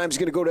Jeff Grimes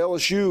going to go to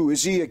LSU?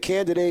 Is he a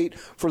candidate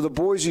for the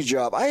Boise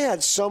job? I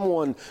had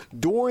someone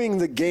during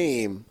the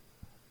game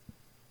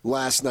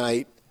last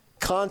night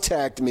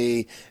contact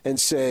me and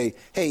say,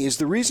 hey, is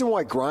the reason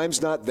why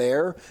Grimes not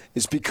there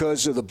is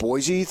because of the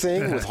Boise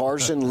thing with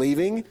Harsin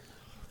leaving?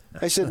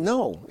 I said,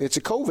 no, it's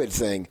a COVID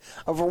thing.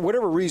 For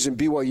whatever reason,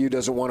 BYU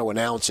doesn't want to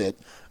announce it.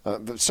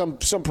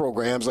 Some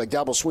programs, like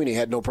Dabo Swinney,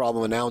 had no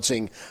problem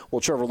announcing,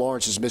 well, Trevor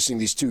Lawrence is missing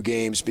these 2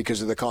 games because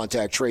of the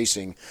contact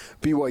tracing.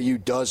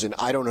 BYU doesn't.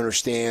 I don't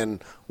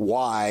understand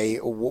why.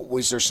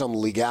 Was there some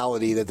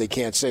legality that they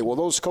can't say, well,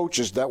 those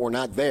coaches that were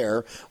not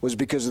there was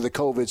because of the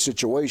COVID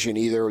situation.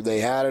 Either they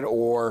had it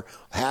or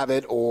have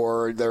it,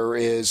 or there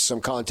is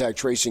some contact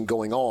tracing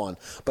going on.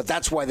 But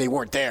that's why they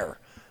weren't there.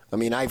 I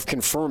mean, I've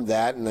confirmed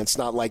that, and it's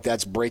not like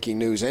that's breaking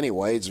news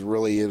anyway.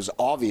 It was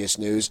obvious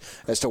news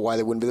as to why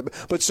they wouldn't be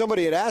there. But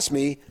somebody had asked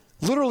me,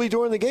 literally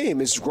during the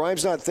game, is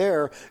Grimes not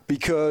there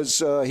because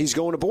he's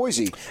going to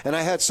Boise? And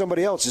I had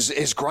somebody else,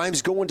 is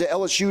Grimes going to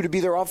LSU to be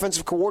their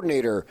offensive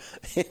coordinator?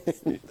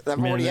 I've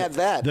already had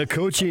that.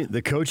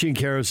 The coaching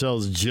carousel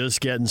is just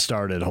getting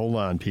started. Hold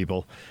on,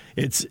 people.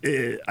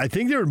 I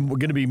think there are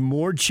going to be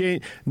more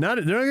change. There are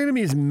not going to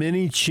be as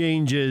many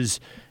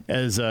changes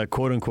as a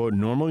quote-unquote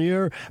normal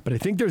year, but I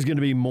think there's going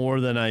to be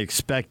more than I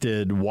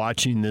expected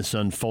watching this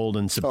unfold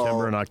in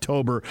September and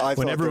October. I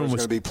thought there was going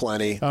to be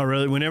plenty. Oh,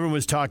 really? When everyone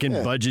was talking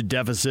budget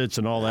deficits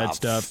and all that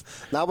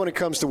stuff. Not when it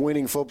comes to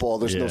winning football.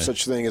 There's no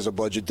such thing as a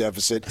budget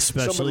deficit.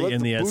 Especially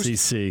in the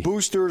SEC.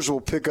 Boosters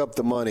will pick up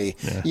the money.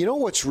 Yeah. You know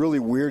what's really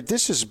weird?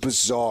 This is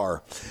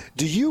bizarre.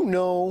 Do you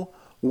know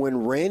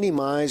when Randy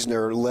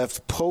Meisner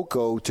left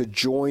Poco to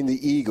join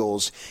the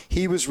Eagles,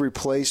 he was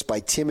replaced by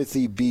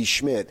Timothy B.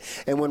 Schmidt.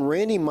 And when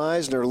Randy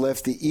Meisner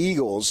left the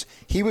Eagles,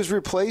 he was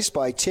replaced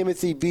by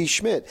Timothy B.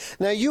 Schmidt.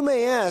 Now, you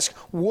may ask,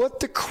 what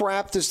the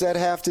crap does that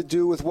have to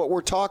do with what we're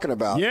talking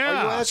about?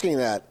 Yeah. Are you asking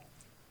that?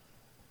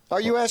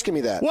 Are you asking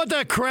me that? What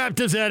the crap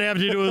does that have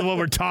to do with what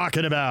we're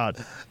talking about?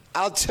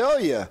 I'll tell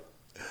you.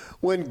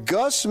 When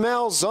Gus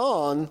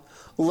Malzahn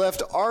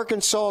left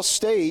Arkansas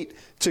State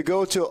to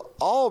go to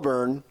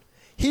Auburn,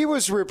 he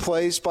was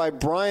replaced by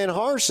Brian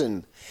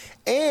Harsin.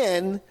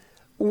 And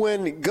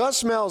when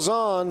Gus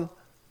Malzahn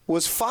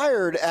was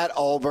fired at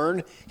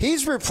Auburn,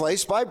 he's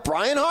replaced by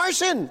Brian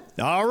Harsin.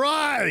 All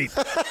right.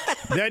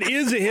 That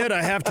is a hit,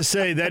 I have to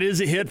say. That is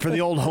a hit for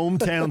the old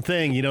hometown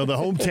thing. You know, the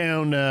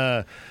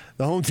hometown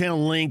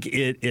link,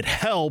 it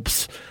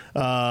helps,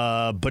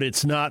 but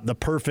it's not the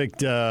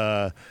perfect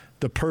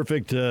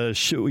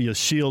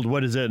shield.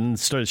 What is it? And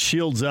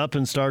shields up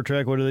in Star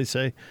Trek. What do they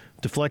say?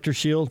 Deflector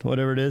shield,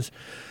 whatever it is.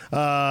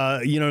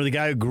 The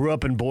guy who grew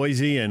up in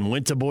Boise and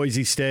went to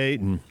Boise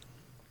State, and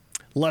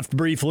left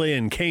briefly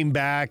and came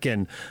back,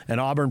 and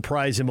Auburn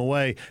prized him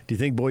away. Do you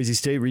think Boise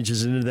State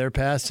reaches into their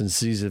past and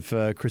sees if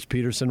Chris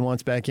Peterson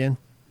wants back in?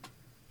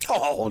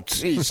 Oh,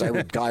 jeez,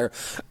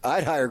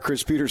 I'd hire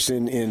Chris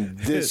Peterson in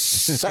this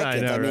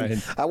second. I know,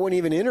 right? I wouldn't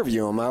even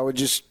interview him. I would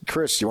just,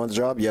 Chris, you want the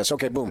job? Yes.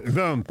 Okay, boom.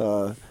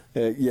 Boom.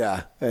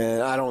 Yeah,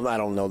 and I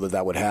don't know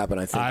that would happen.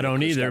 I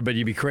don't either, but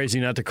you'd be crazy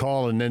not to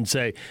call and then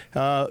say,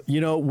 we're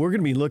going to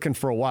be looking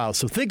for a while,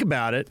 so think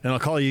about it, and I'll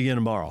call you again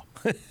tomorrow.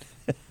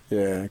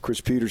 Yeah,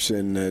 Chris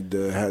Peterson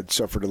had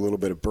suffered a little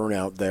bit of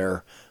burnout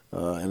there,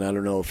 and I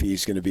don't know if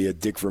he's going to be a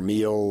Dick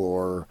Vermeil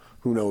or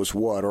who knows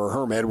what, or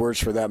Herm Edwards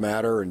for that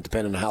matter, and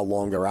depending on how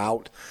long they're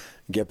out,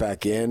 get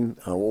back in,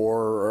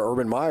 or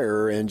Urban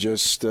Meyer and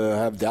just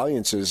have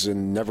dalliances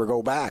and never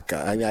go back.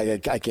 I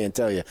can't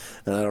tell you,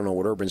 and I don't know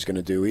what Urban's going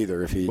to do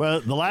either. Well,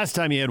 the last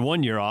time he had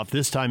 1 year off.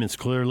 This time it's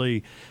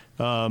clearly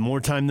more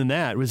time than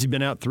that. Has he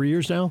been out 3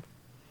 years now?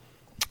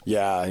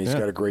 Yeah, he's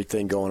got a great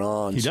thing going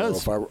on. He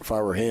does. If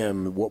I were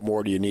him, what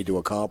more do you need to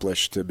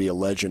accomplish to be a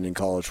legend in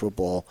college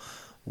football?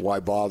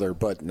 Why bother?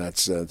 But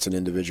that's an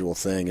individual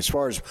thing. As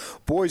far as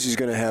Boise's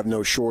going to have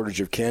no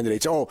shortage of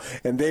candidates. Oh,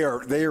 and they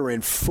are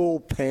in full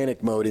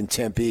panic mode in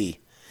Tempe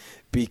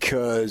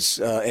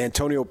because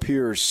Antonio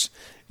Pierce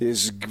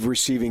is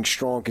receiving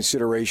strong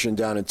consideration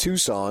down in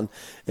Tucson,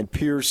 and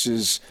Pierce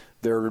is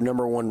their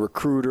number one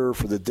recruiter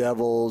for the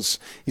Devils.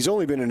 He's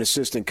only been an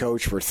assistant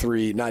coach for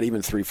not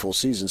even three full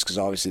seasons, because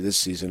obviously this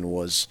season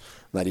was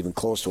not even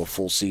close to a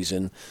full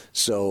season.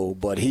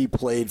 But he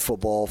played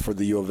football for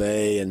the U of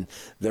A, and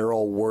they're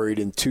all worried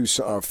in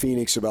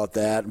Phoenix about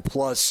that. And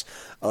plus,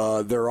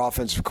 their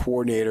offensive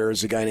coordinator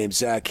is a guy named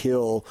Zach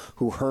Hill,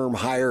 who Herm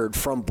hired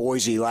from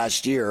Boise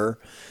last year.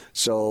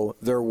 So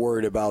they're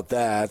worried about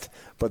that.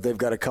 But they've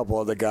got a couple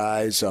other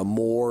guys.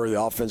 Moore, the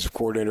offensive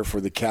coordinator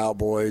for the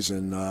Cowboys,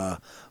 and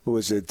who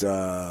is it?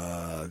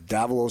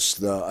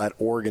 Davalos at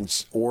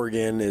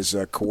Oregon is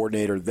a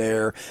coordinator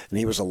there, and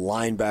he was a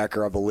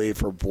linebacker, I believe,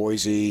 for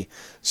Boise.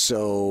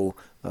 So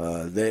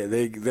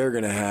they're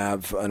going to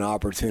have an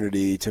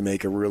opportunity to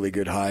make a really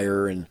good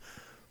hire and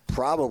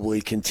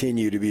probably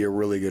continue to be a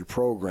really good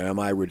program,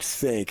 I would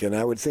think. And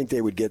I would think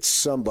they would get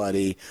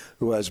somebody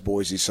who has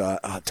Boise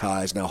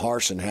ties. Now,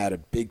 Harsin had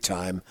it big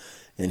time,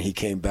 and he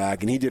came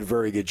back, and he did a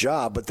very good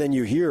job. But then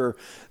you hear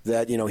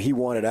that, he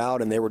wanted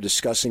out, and they were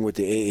discussing with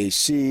the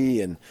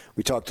AAC, and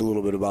we talked a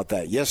little bit about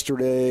that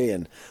yesterday,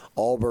 and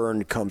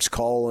Auburn comes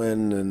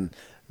calling, and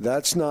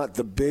that's not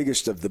the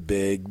biggest of the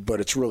big, but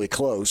it's really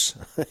close,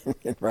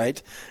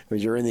 right?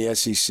 Because you're in the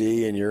SEC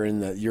and you're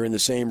in the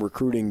same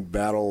recruiting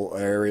battle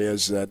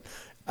areas that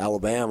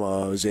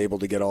Alabama was able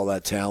to get all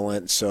that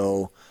talent.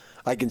 So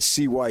I can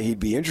see why he'd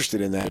be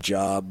interested in that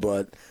job,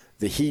 but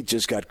the heat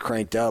just got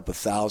cranked up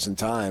 1,000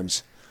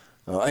 times.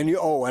 And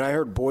I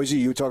heard Boise,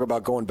 you talk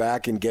about going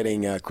back and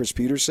getting Chris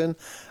Peterson.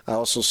 I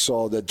also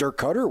saw that Dirk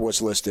Cutter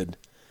was listed,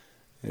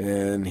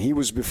 and he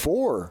was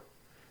before.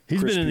 He's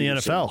Chris been in the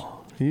Peterson. NFL.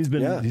 He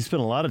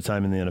spent a lot of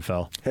time in the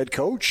NFL. Head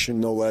coach,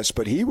 no less,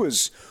 but he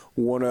was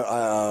one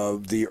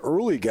of the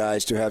early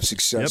guys to have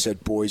success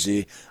at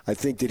Boise. I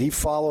think, did he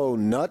follow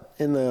Nutt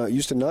in the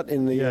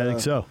Yeah, I think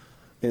so.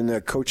 In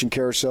the coaching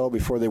carousel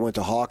before they went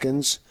to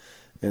Hawkins?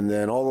 And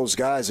then all those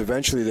guys,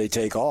 eventually they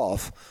take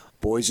off.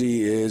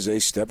 Boise is a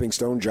stepping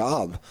stone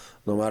job,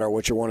 no matter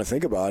what you want to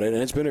think about it.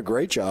 And it's been a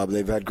great job.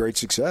 They've had great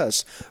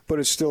success, but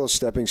it's still a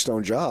stepping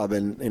stone job.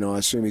 And, I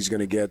assume he's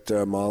going to get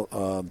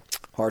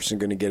Harsin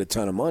going to get a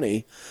ton of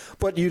money.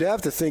 But you'd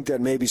have to think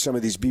that maybe some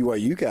of these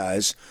BYU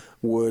guys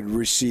would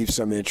receive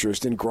some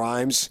interest. And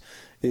Grimes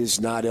is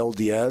not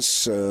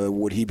LDS.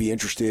 Would he be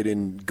interested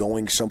in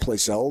going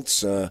someplace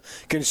else?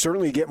 Can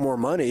certainly get more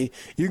money.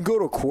 You can go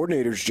to a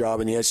coordinator's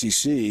job in the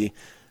SEC,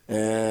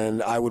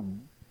 and I would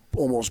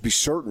almost be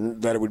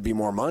certain that it would be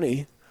more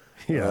money.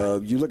 Yeah.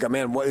 You look at,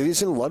 man, what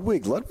is in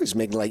Ludwig? Ludwig's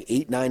making like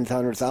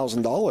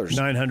 $900,000.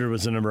 900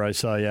 was the number I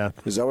saw, yeah.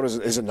 Is that what it is?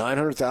 Is it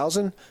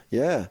 900,000?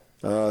 Yeah.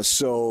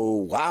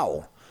 So,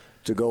 wow.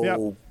 To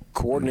go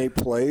coordinate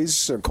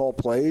plays or call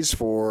plays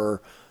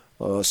for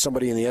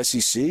somebody in the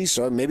SEC.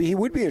 So maybe he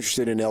would be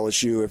interested in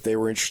LSU if they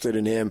were interested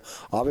in him.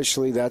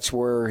 Obviously, that's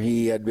where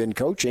he had been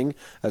coaching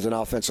as an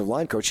offensive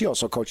line coach. He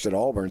also coached at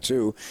Auburn,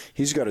 too.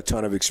 He's got a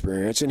ton of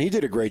experience, and he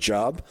did a great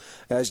job,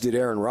 as did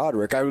Aaron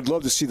Roderick. I would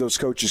love to see those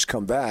coaches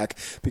come back,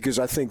 because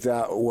I think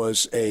that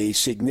was a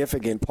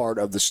significant part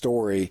of the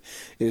story,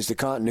 is the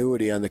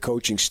continuity on the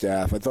coaching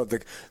staff. I thought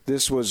that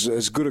this was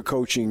as good a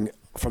coaching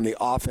from the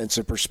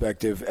offensive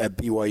perspective at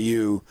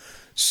BYU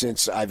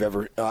since I've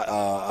ever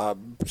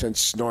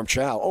since Norm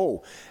Chow.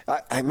 Oh,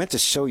 I meant to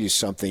show you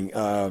something.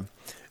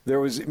 There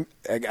was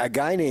a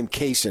guy named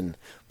Kaysen,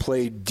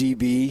 played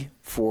DB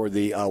for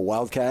the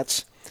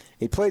Wildcats.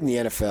 He played in the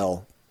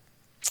NFL,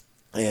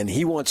 and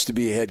he wants to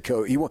be a head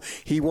coach.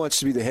 He wants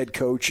to be the head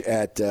coach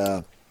at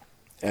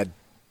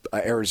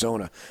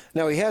Arizona.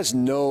 Now, he has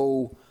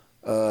no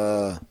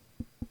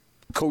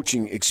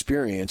coaching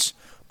experience,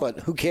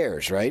 but who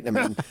cares, right? I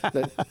mean,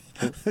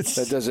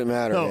 that doesn't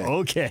matter. Oh,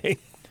 okay.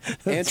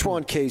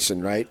 Antoine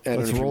Cason, right?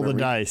 Let's roll the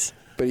dice.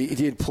 But he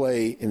did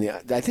play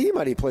I think he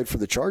might have played for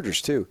the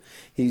Chargers, too.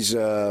 He's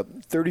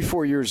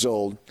 34 years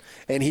old,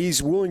 and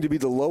he's willing to be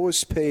the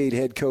lowest paid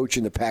head coach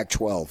in the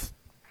Pac-12.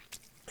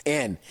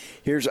 And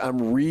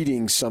I'm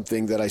reading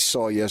something that I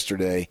saw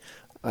yesterday,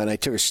 and I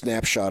took a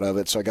snapshot of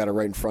it, so I got it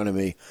right in front of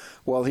me.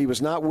 While he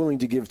was not willing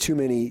to give too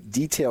many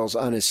details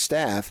on his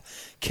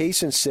staff,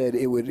 Cason said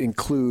it would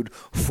include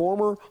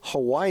former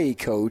Hawaii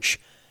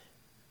coach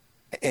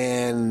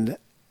and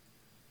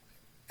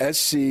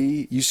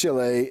SC,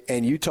 UCLA,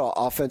 and Utah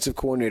offensive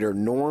coordinator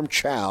Norm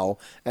Chow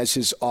as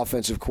his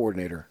offensive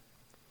coordinator.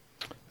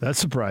 That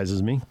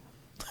surprises me.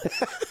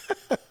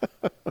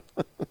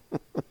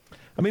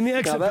 I mean, the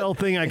XFL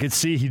thing I could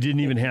see he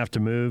didn't even have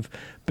to move,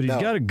 but he's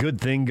got a good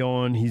thing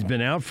going. He's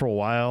been out for a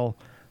while.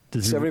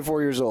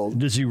 74 years old.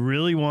 Does he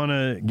really want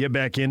to get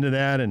back into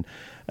that?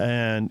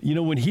 And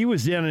when he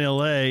was down in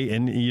L.A.,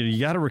 and you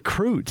got to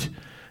recruit.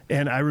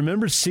 And I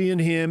remember seeing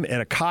him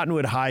at a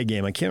Cottonwood High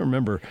game. I can't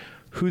remember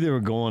who they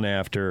were going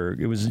after.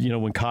 It was,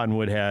 when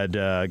Cottonwood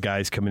had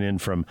guys coming in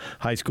from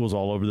high schools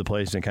all over the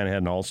place and kind of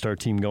had an all-star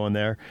team going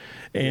there.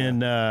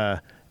 And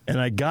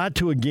I got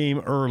to a game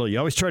early. I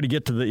always try to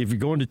get to if you're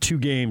going to 2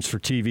 games for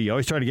TV, I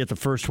always try to get the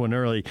first one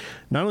early.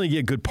 Not only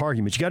get good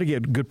parking, but you got to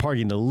get good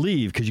parking to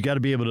leave, because you got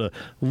to be able to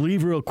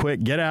leave real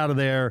quick, get out of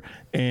there,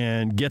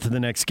 and get to the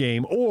next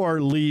game,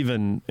 or leave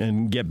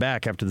and get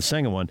back after the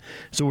second one.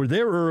 So we're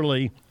there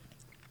early.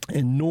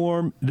 And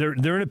Norm, they're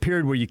in a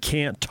period where you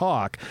can't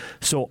talk.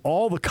 So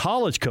all the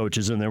college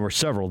coaches, and there were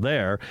several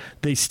there,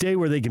 they stay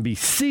where they can be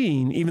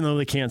seen, even though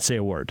they can't say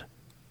a word.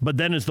 But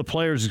then as the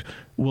players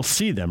will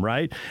see them,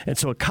 right? And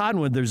so at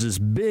Cottonwood, there's this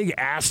big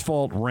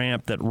asphalt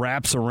ramp that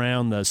wraps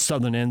around the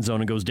southern end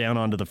zone and goes down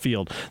onto the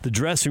field. The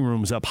dressing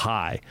room's up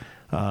high,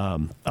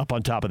 up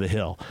on top of the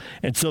hill.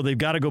 And so they've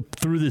got to go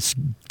through this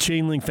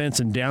chain link fence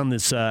and down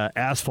this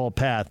asphalt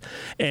path.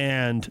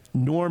 And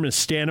Norm is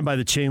standing by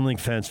the chain link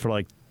fence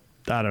for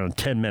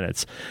 10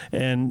 minutes,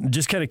 and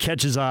just kind of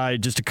catch his eye,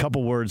 just a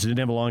couple words. Didn't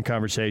have a long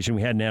conversation.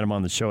 We hadn't had him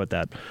on the show at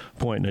that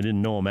point, and I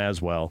didn't know him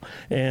as well.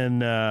 And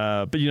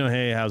but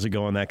hey, how's it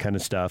going? That kind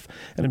of stuff.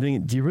 And I'm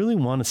thinking, do you really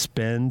want to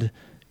spend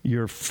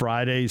your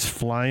Fridays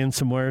flying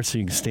somewhere so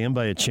you can stand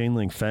by a chain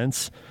link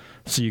fence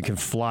so you can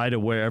fly to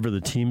wherever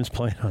the team is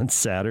playing on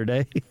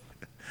Saturday?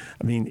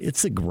 I mean,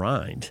 it's a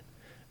grind.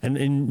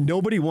 And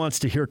nobody wants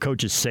to hear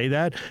coaches say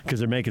that because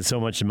they're making so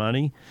much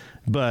money,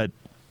 but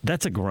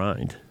that's a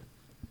grind.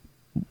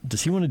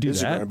 Does he want to do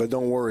that? But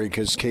don't worry,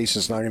 because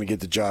Cason's not going to get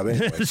the job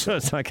anyway. So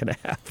it's not going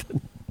to happen.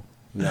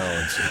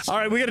 No. All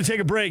right, we got to take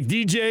a break.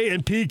 DJ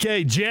and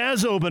PK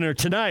Jazz opener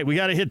tonight. We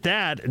got to hit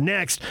that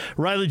next.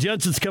 Riley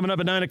Jensen's coming up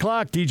at 9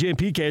 o'clock. DJ and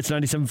PK, it's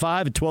 97.5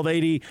 at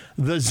 1280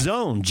 The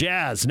Zone.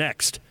 Jazz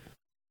next.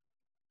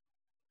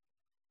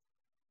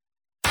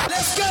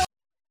 Let's go!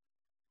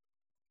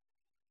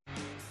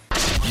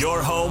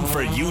 Your home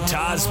for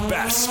Utah's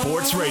best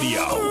sports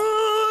radio.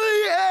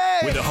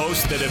 With the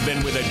hosts that have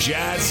been with the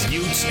Jazz,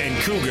 Utes, and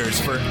Cougars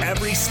for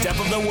every step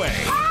of the way.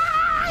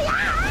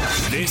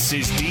 This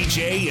is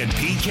DJ and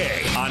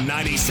PK on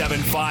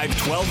 97.5,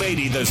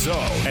 1280 The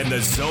Zone and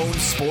the Zone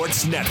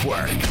Sports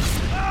Network.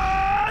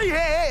 Oh,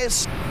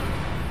 yes!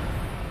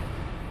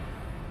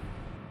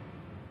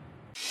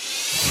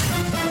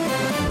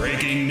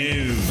 Breaking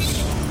news.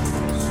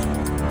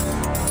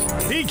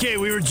 PK,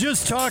 we were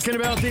just talking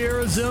about the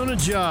Arizona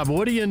job.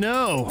 What do you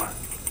know?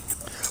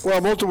 Well,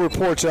 multiple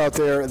reports out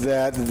there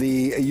that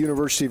the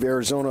University of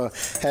Arizona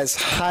has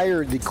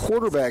hired the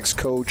quarterbacks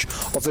coach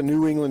of the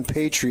New England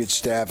Patriots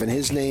staff, and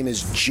his name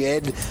is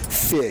Jedd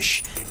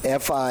Fisch,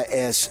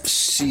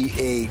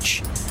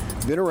 F-I-S-C-H.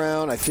 Been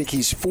around, I think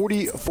he's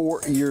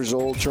 44 years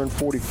old, turned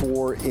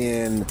 44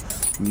 in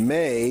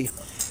May.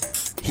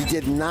 He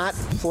did not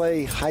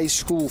play high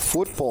school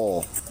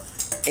football,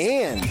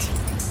 and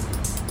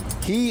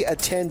he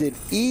attended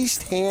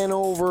East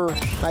Hanover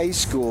High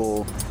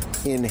School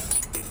in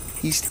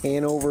East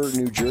Hanover,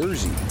 New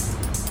Jersey.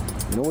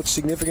 You know what's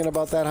significant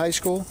about that high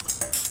school?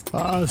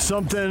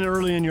 Something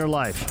early in your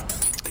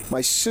life.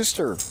 My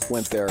sister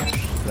went there.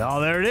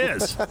 Oh, there it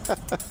is.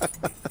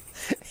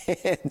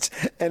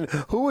 and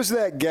who was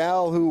that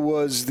gal who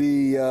was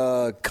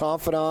the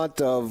confidant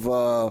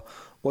of,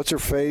 what's her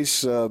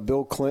face,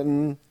 Bill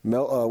Clinton?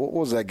 What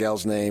was that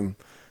gal's name?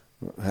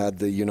 Had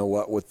the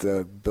with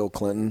the Bill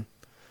Clinton?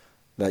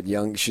 That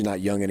young, she's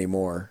not young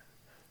anymore.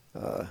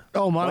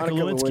 Monica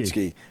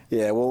Lewinsky.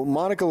 Yeah, well,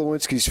 Monica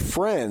Lewinsky's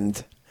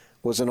friend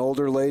was an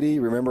older lady.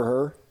 Remember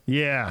her?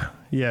 Yeah,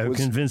 who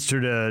convinced her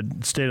to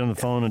stay on the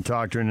phone and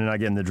talk to her into not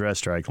getting the dress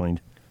dry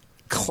cleaned.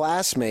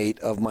 Classmate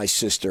of my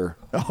sister.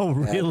 Oh,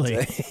 really?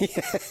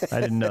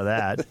 I didn't know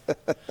that. All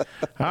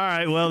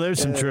right, well,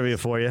 there's some trivia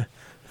for you.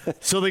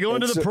 So they go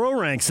into the pro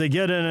ranks. They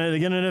get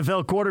an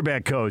NFL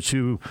quarterback coach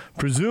who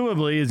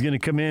presumably is going to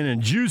come in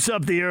and juice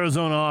up the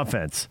Arizona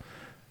offense.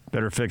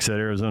 Better fix that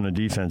Arizona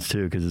defense,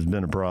 too, because it's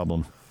been a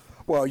problem.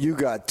 Well, you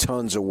got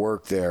tons of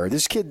work there.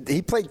 This kid,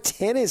 he played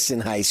tennis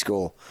in high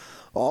school.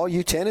 all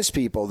you tennis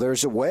people,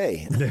 there's a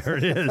way. There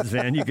it is,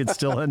 man. You could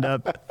still end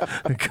up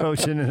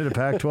coaching at a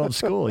Pac-12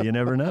 school. You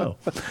never know.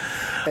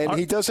 And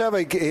he does have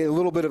a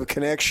little bit of a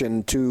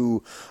connection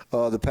to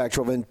the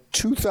Pac-12. In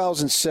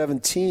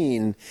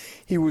 2017,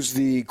 he was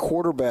the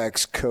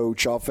quarterbacks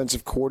coach,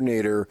 offensive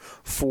coordinator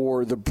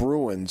for the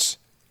Bruins,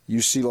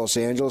 UC Los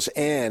Angeles.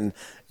 And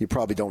you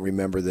probably don't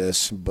remember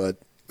this, but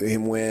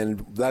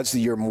when that's the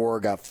year Moore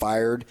got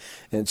fired,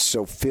 and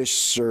so Fish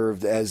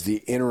served as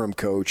the interim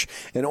coach.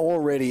 And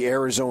already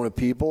Arizona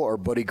people, our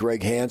buddy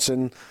Greg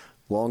Hansen,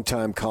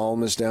 longtime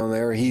columnist down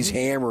there, he's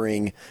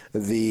hammering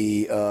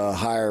the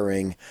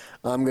hiring.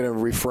 I'm going to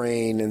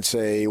refrain and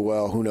say,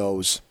 well, who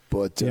knows?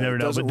 But you never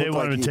know. But they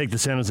wanted to take the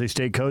San Jose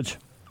State coach.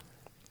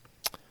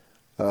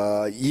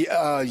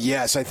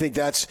 Yes, I think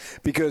that's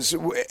because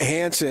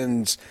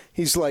Hansen's,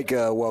 he's like,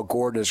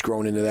 Gordon has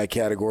grown into that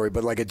category,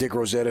 but like a Dick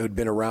Rosetta who'd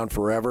been around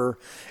forever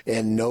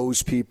and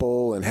knows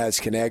people and has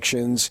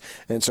connections.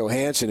 And so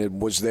Hansen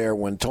was there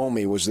when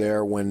Tomey was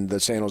there when the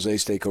San Jose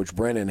State coach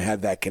Brennan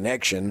had that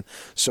connection.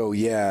 So,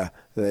 yeah,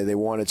 they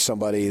wanted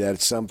somebody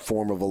that's some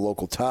form of a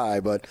local tie,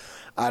 but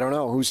I don't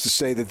know. Who's to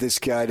say that this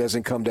guy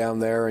doesn't come down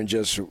there and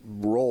just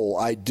roll?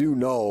 I do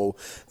know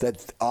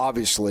that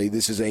obviously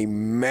this is a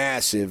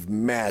massive,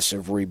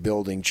 massive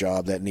rebuilding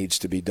job that needs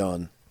to be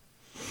done.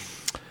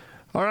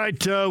 All right,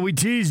 we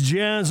teased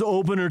Jazz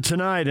opener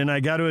tonight, and I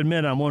got to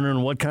admit, I'm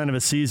wondering what kind of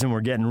a season we're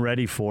getting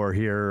ready for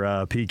here,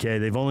 PK.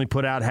 They've only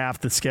put out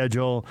half the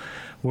schedule.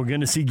 We're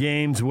going to see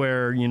games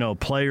where,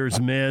 players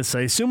miss.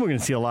 I assume we're going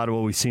to see a lot of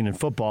what we've seen in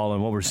football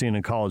and what we're seeing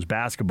in college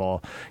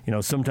basketball.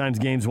 Sometimes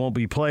games won't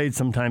be played.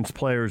 Sometimes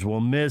players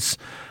will miss.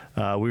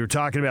 We were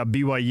talking about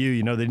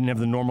BYU. They didn't have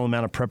the normal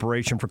amount of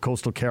preparation for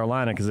Coastal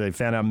Carolina because they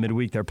found out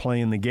midweek they're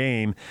playing the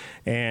game.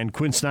 And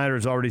Quinn Snyder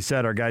has already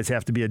said our guys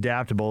have to be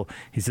adaptable.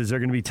 He says there are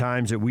going to be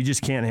times that we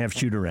just can't have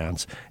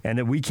shoot-arounds and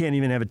that we can't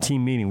even have a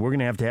team meeting. We're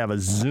going to have a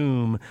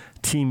Zoom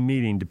team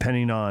meeting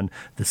depending on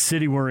the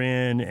city we're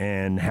in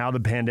and how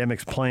the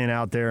pandemic's playing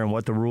out there and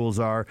what the rules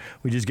are.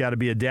 We just got to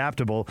be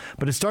adaptable.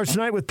 But it starts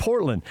tonight with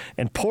Portland.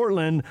 And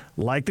Portland,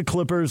 like the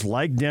Clippers,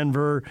 like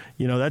Denver,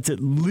 that's at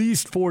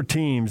least 4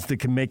 teams that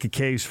can make a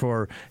case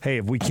for, hey,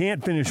 if we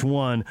can't finish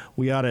one,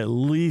 we ought to at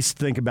least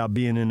think about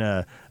being in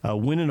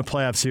winning a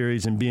playoff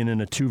series and being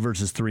in a 2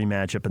 versus 3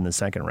 matchup in the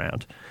second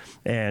round.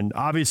 And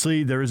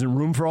obviously there isn't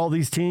room for all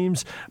these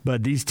teams,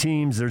 but these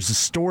teams, there's a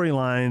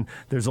storyline,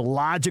 there's a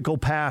logical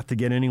path to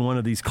get any one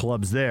of these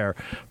clubs there.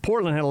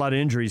 Portland had a lot of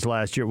injuries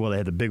last year. Well, they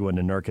had the big one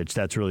to Nurkic.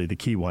 That's really the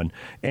key one.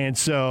 And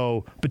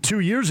so, but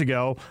 2 years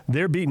ago,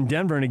 they're beating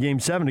Denver in a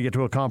Game 7 to get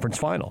to a conference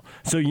final.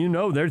 So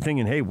they're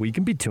thinking, hey, we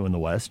can be 2 in the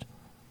West.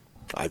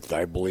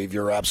 I believe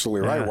you're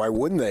absolutely right. Yeah. Why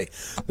wouldn't they?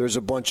 There's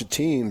a bunch of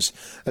teams.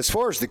 As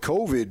far as the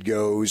COVID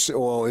goes,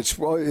 well,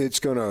 it's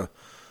going to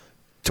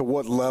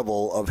what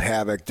level of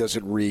havoc does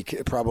it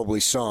wreak? Probably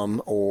some,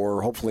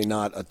 or hopefully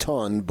not a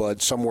ton,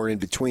 but somewhere in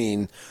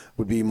between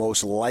would be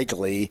most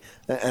likely.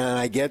 And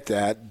I get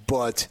that,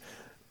 but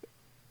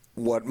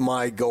what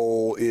my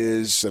goal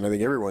is, and I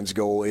think everyone's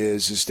goal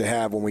is to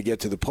have when we get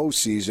to the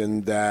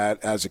postseason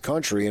that as a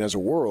country and as a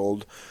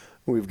world,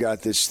 we've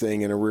got this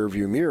thing in a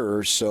rearview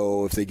mirror,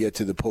 so if they get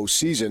to the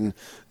postseason,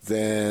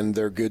 then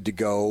they're good to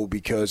go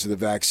because of the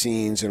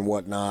vaccines and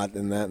whatnot,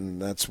 and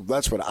that's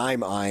what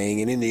I'm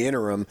eyeing. And in the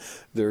interim,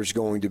 there's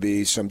going to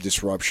be some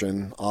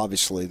disruption.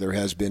 Obviously, there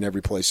has been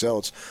every place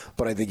else,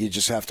 but I think you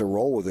just have to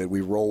roll with it.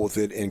 We roll with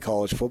it in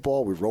college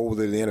football. We roll with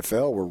it in the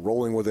NFL. We're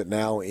rolling with it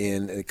now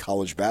in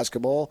college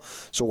basketball.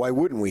 So why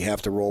wouldn't we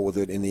have to roll with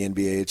it in the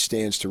NBA? It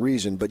stands to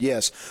reason. But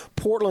yes,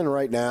 Portland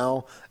right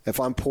now, if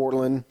I'm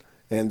Portland –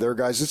 and their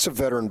guys, it's a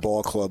veteran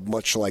ball club,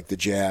 much like the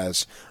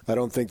Jazz. I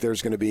don't think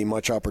there's going to be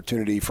much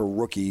opportunity for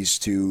rookies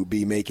to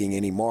be making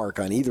any mark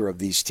on either of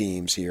these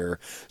teams here.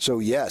 So,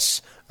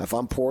 yes, if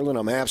I'm Portland,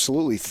 I'm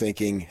absolutely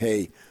thinking,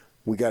 hey,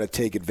 we got to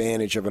take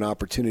advantage of an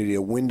opportunity.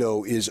 A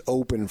window is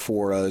open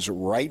for us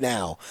right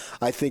now.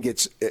 I think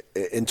it's,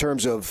 in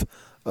terms of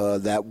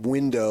that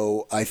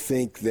window, I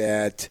think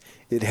that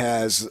it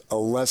has a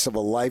less of a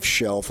life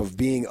shelf of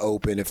being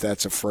open, if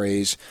that's a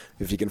phrase,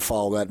 if you can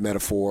follow that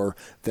metaphor,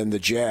 than the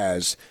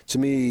Jazz. To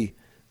me,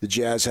 the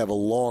Jazz have a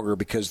longer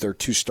because their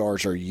 2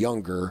 stars are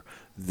younger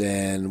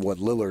than what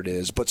Lillard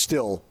is. But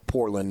still,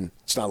 Portland,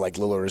 it's not like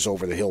Lillard is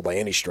over the hill by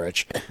any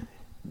stretch.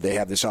 They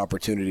have this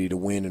opportunity to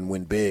win and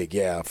win big.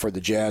 Yeah, for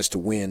the Jazz to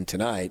win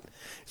tonight,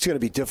 it's going to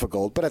be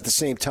difficult. But at the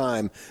same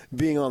time,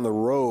 being on the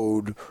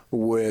road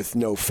with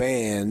no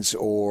fans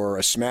or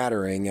a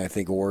smattering, I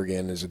think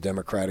Oregon is a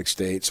Democratic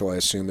state, so I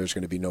assume there's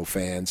going to be no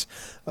fans,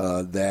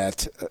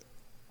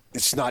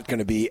 it's not going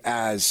to be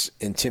as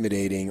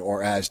intimidating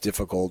or as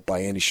difficult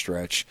by any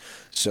stretch.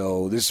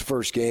 So this is the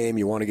first game.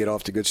 You want to get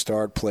off to a good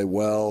start, play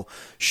well,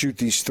 shoot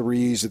these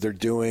threes that they're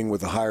doing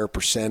with a higher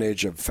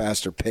percentage of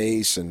faster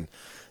pace, and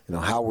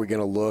how we're going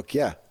to look.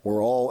 Yeah,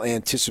 we're all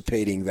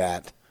anticipating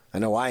that. I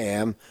know I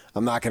am.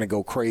 I'm not going to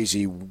go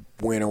crazy,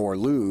 win or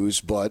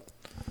lose, but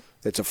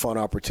it's a fun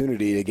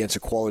opportunity against a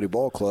quality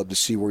ball club to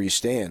see where you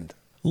stand.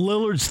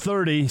 Lillard's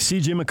 30,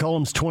 C.J.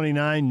 McCollum's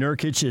 29,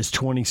 Nurkic is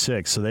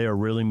 26. So they are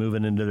really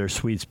moving into their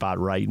sweet spot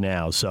right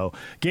now. So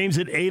games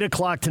at 8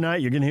 o'clock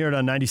tonight. You're going to hear it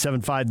on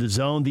 97.5 The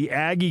Zone. The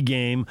Aggie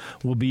game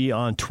will be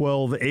on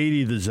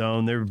 1280 The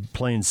Zone. They're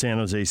playing San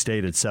Jose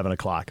State at 7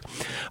 o'clock.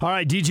 All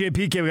right, DJ and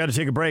PK, we got to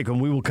take a break, and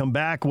we will come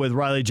back with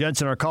Riley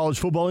Jensen, our college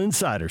football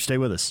insider. Stay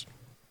with us.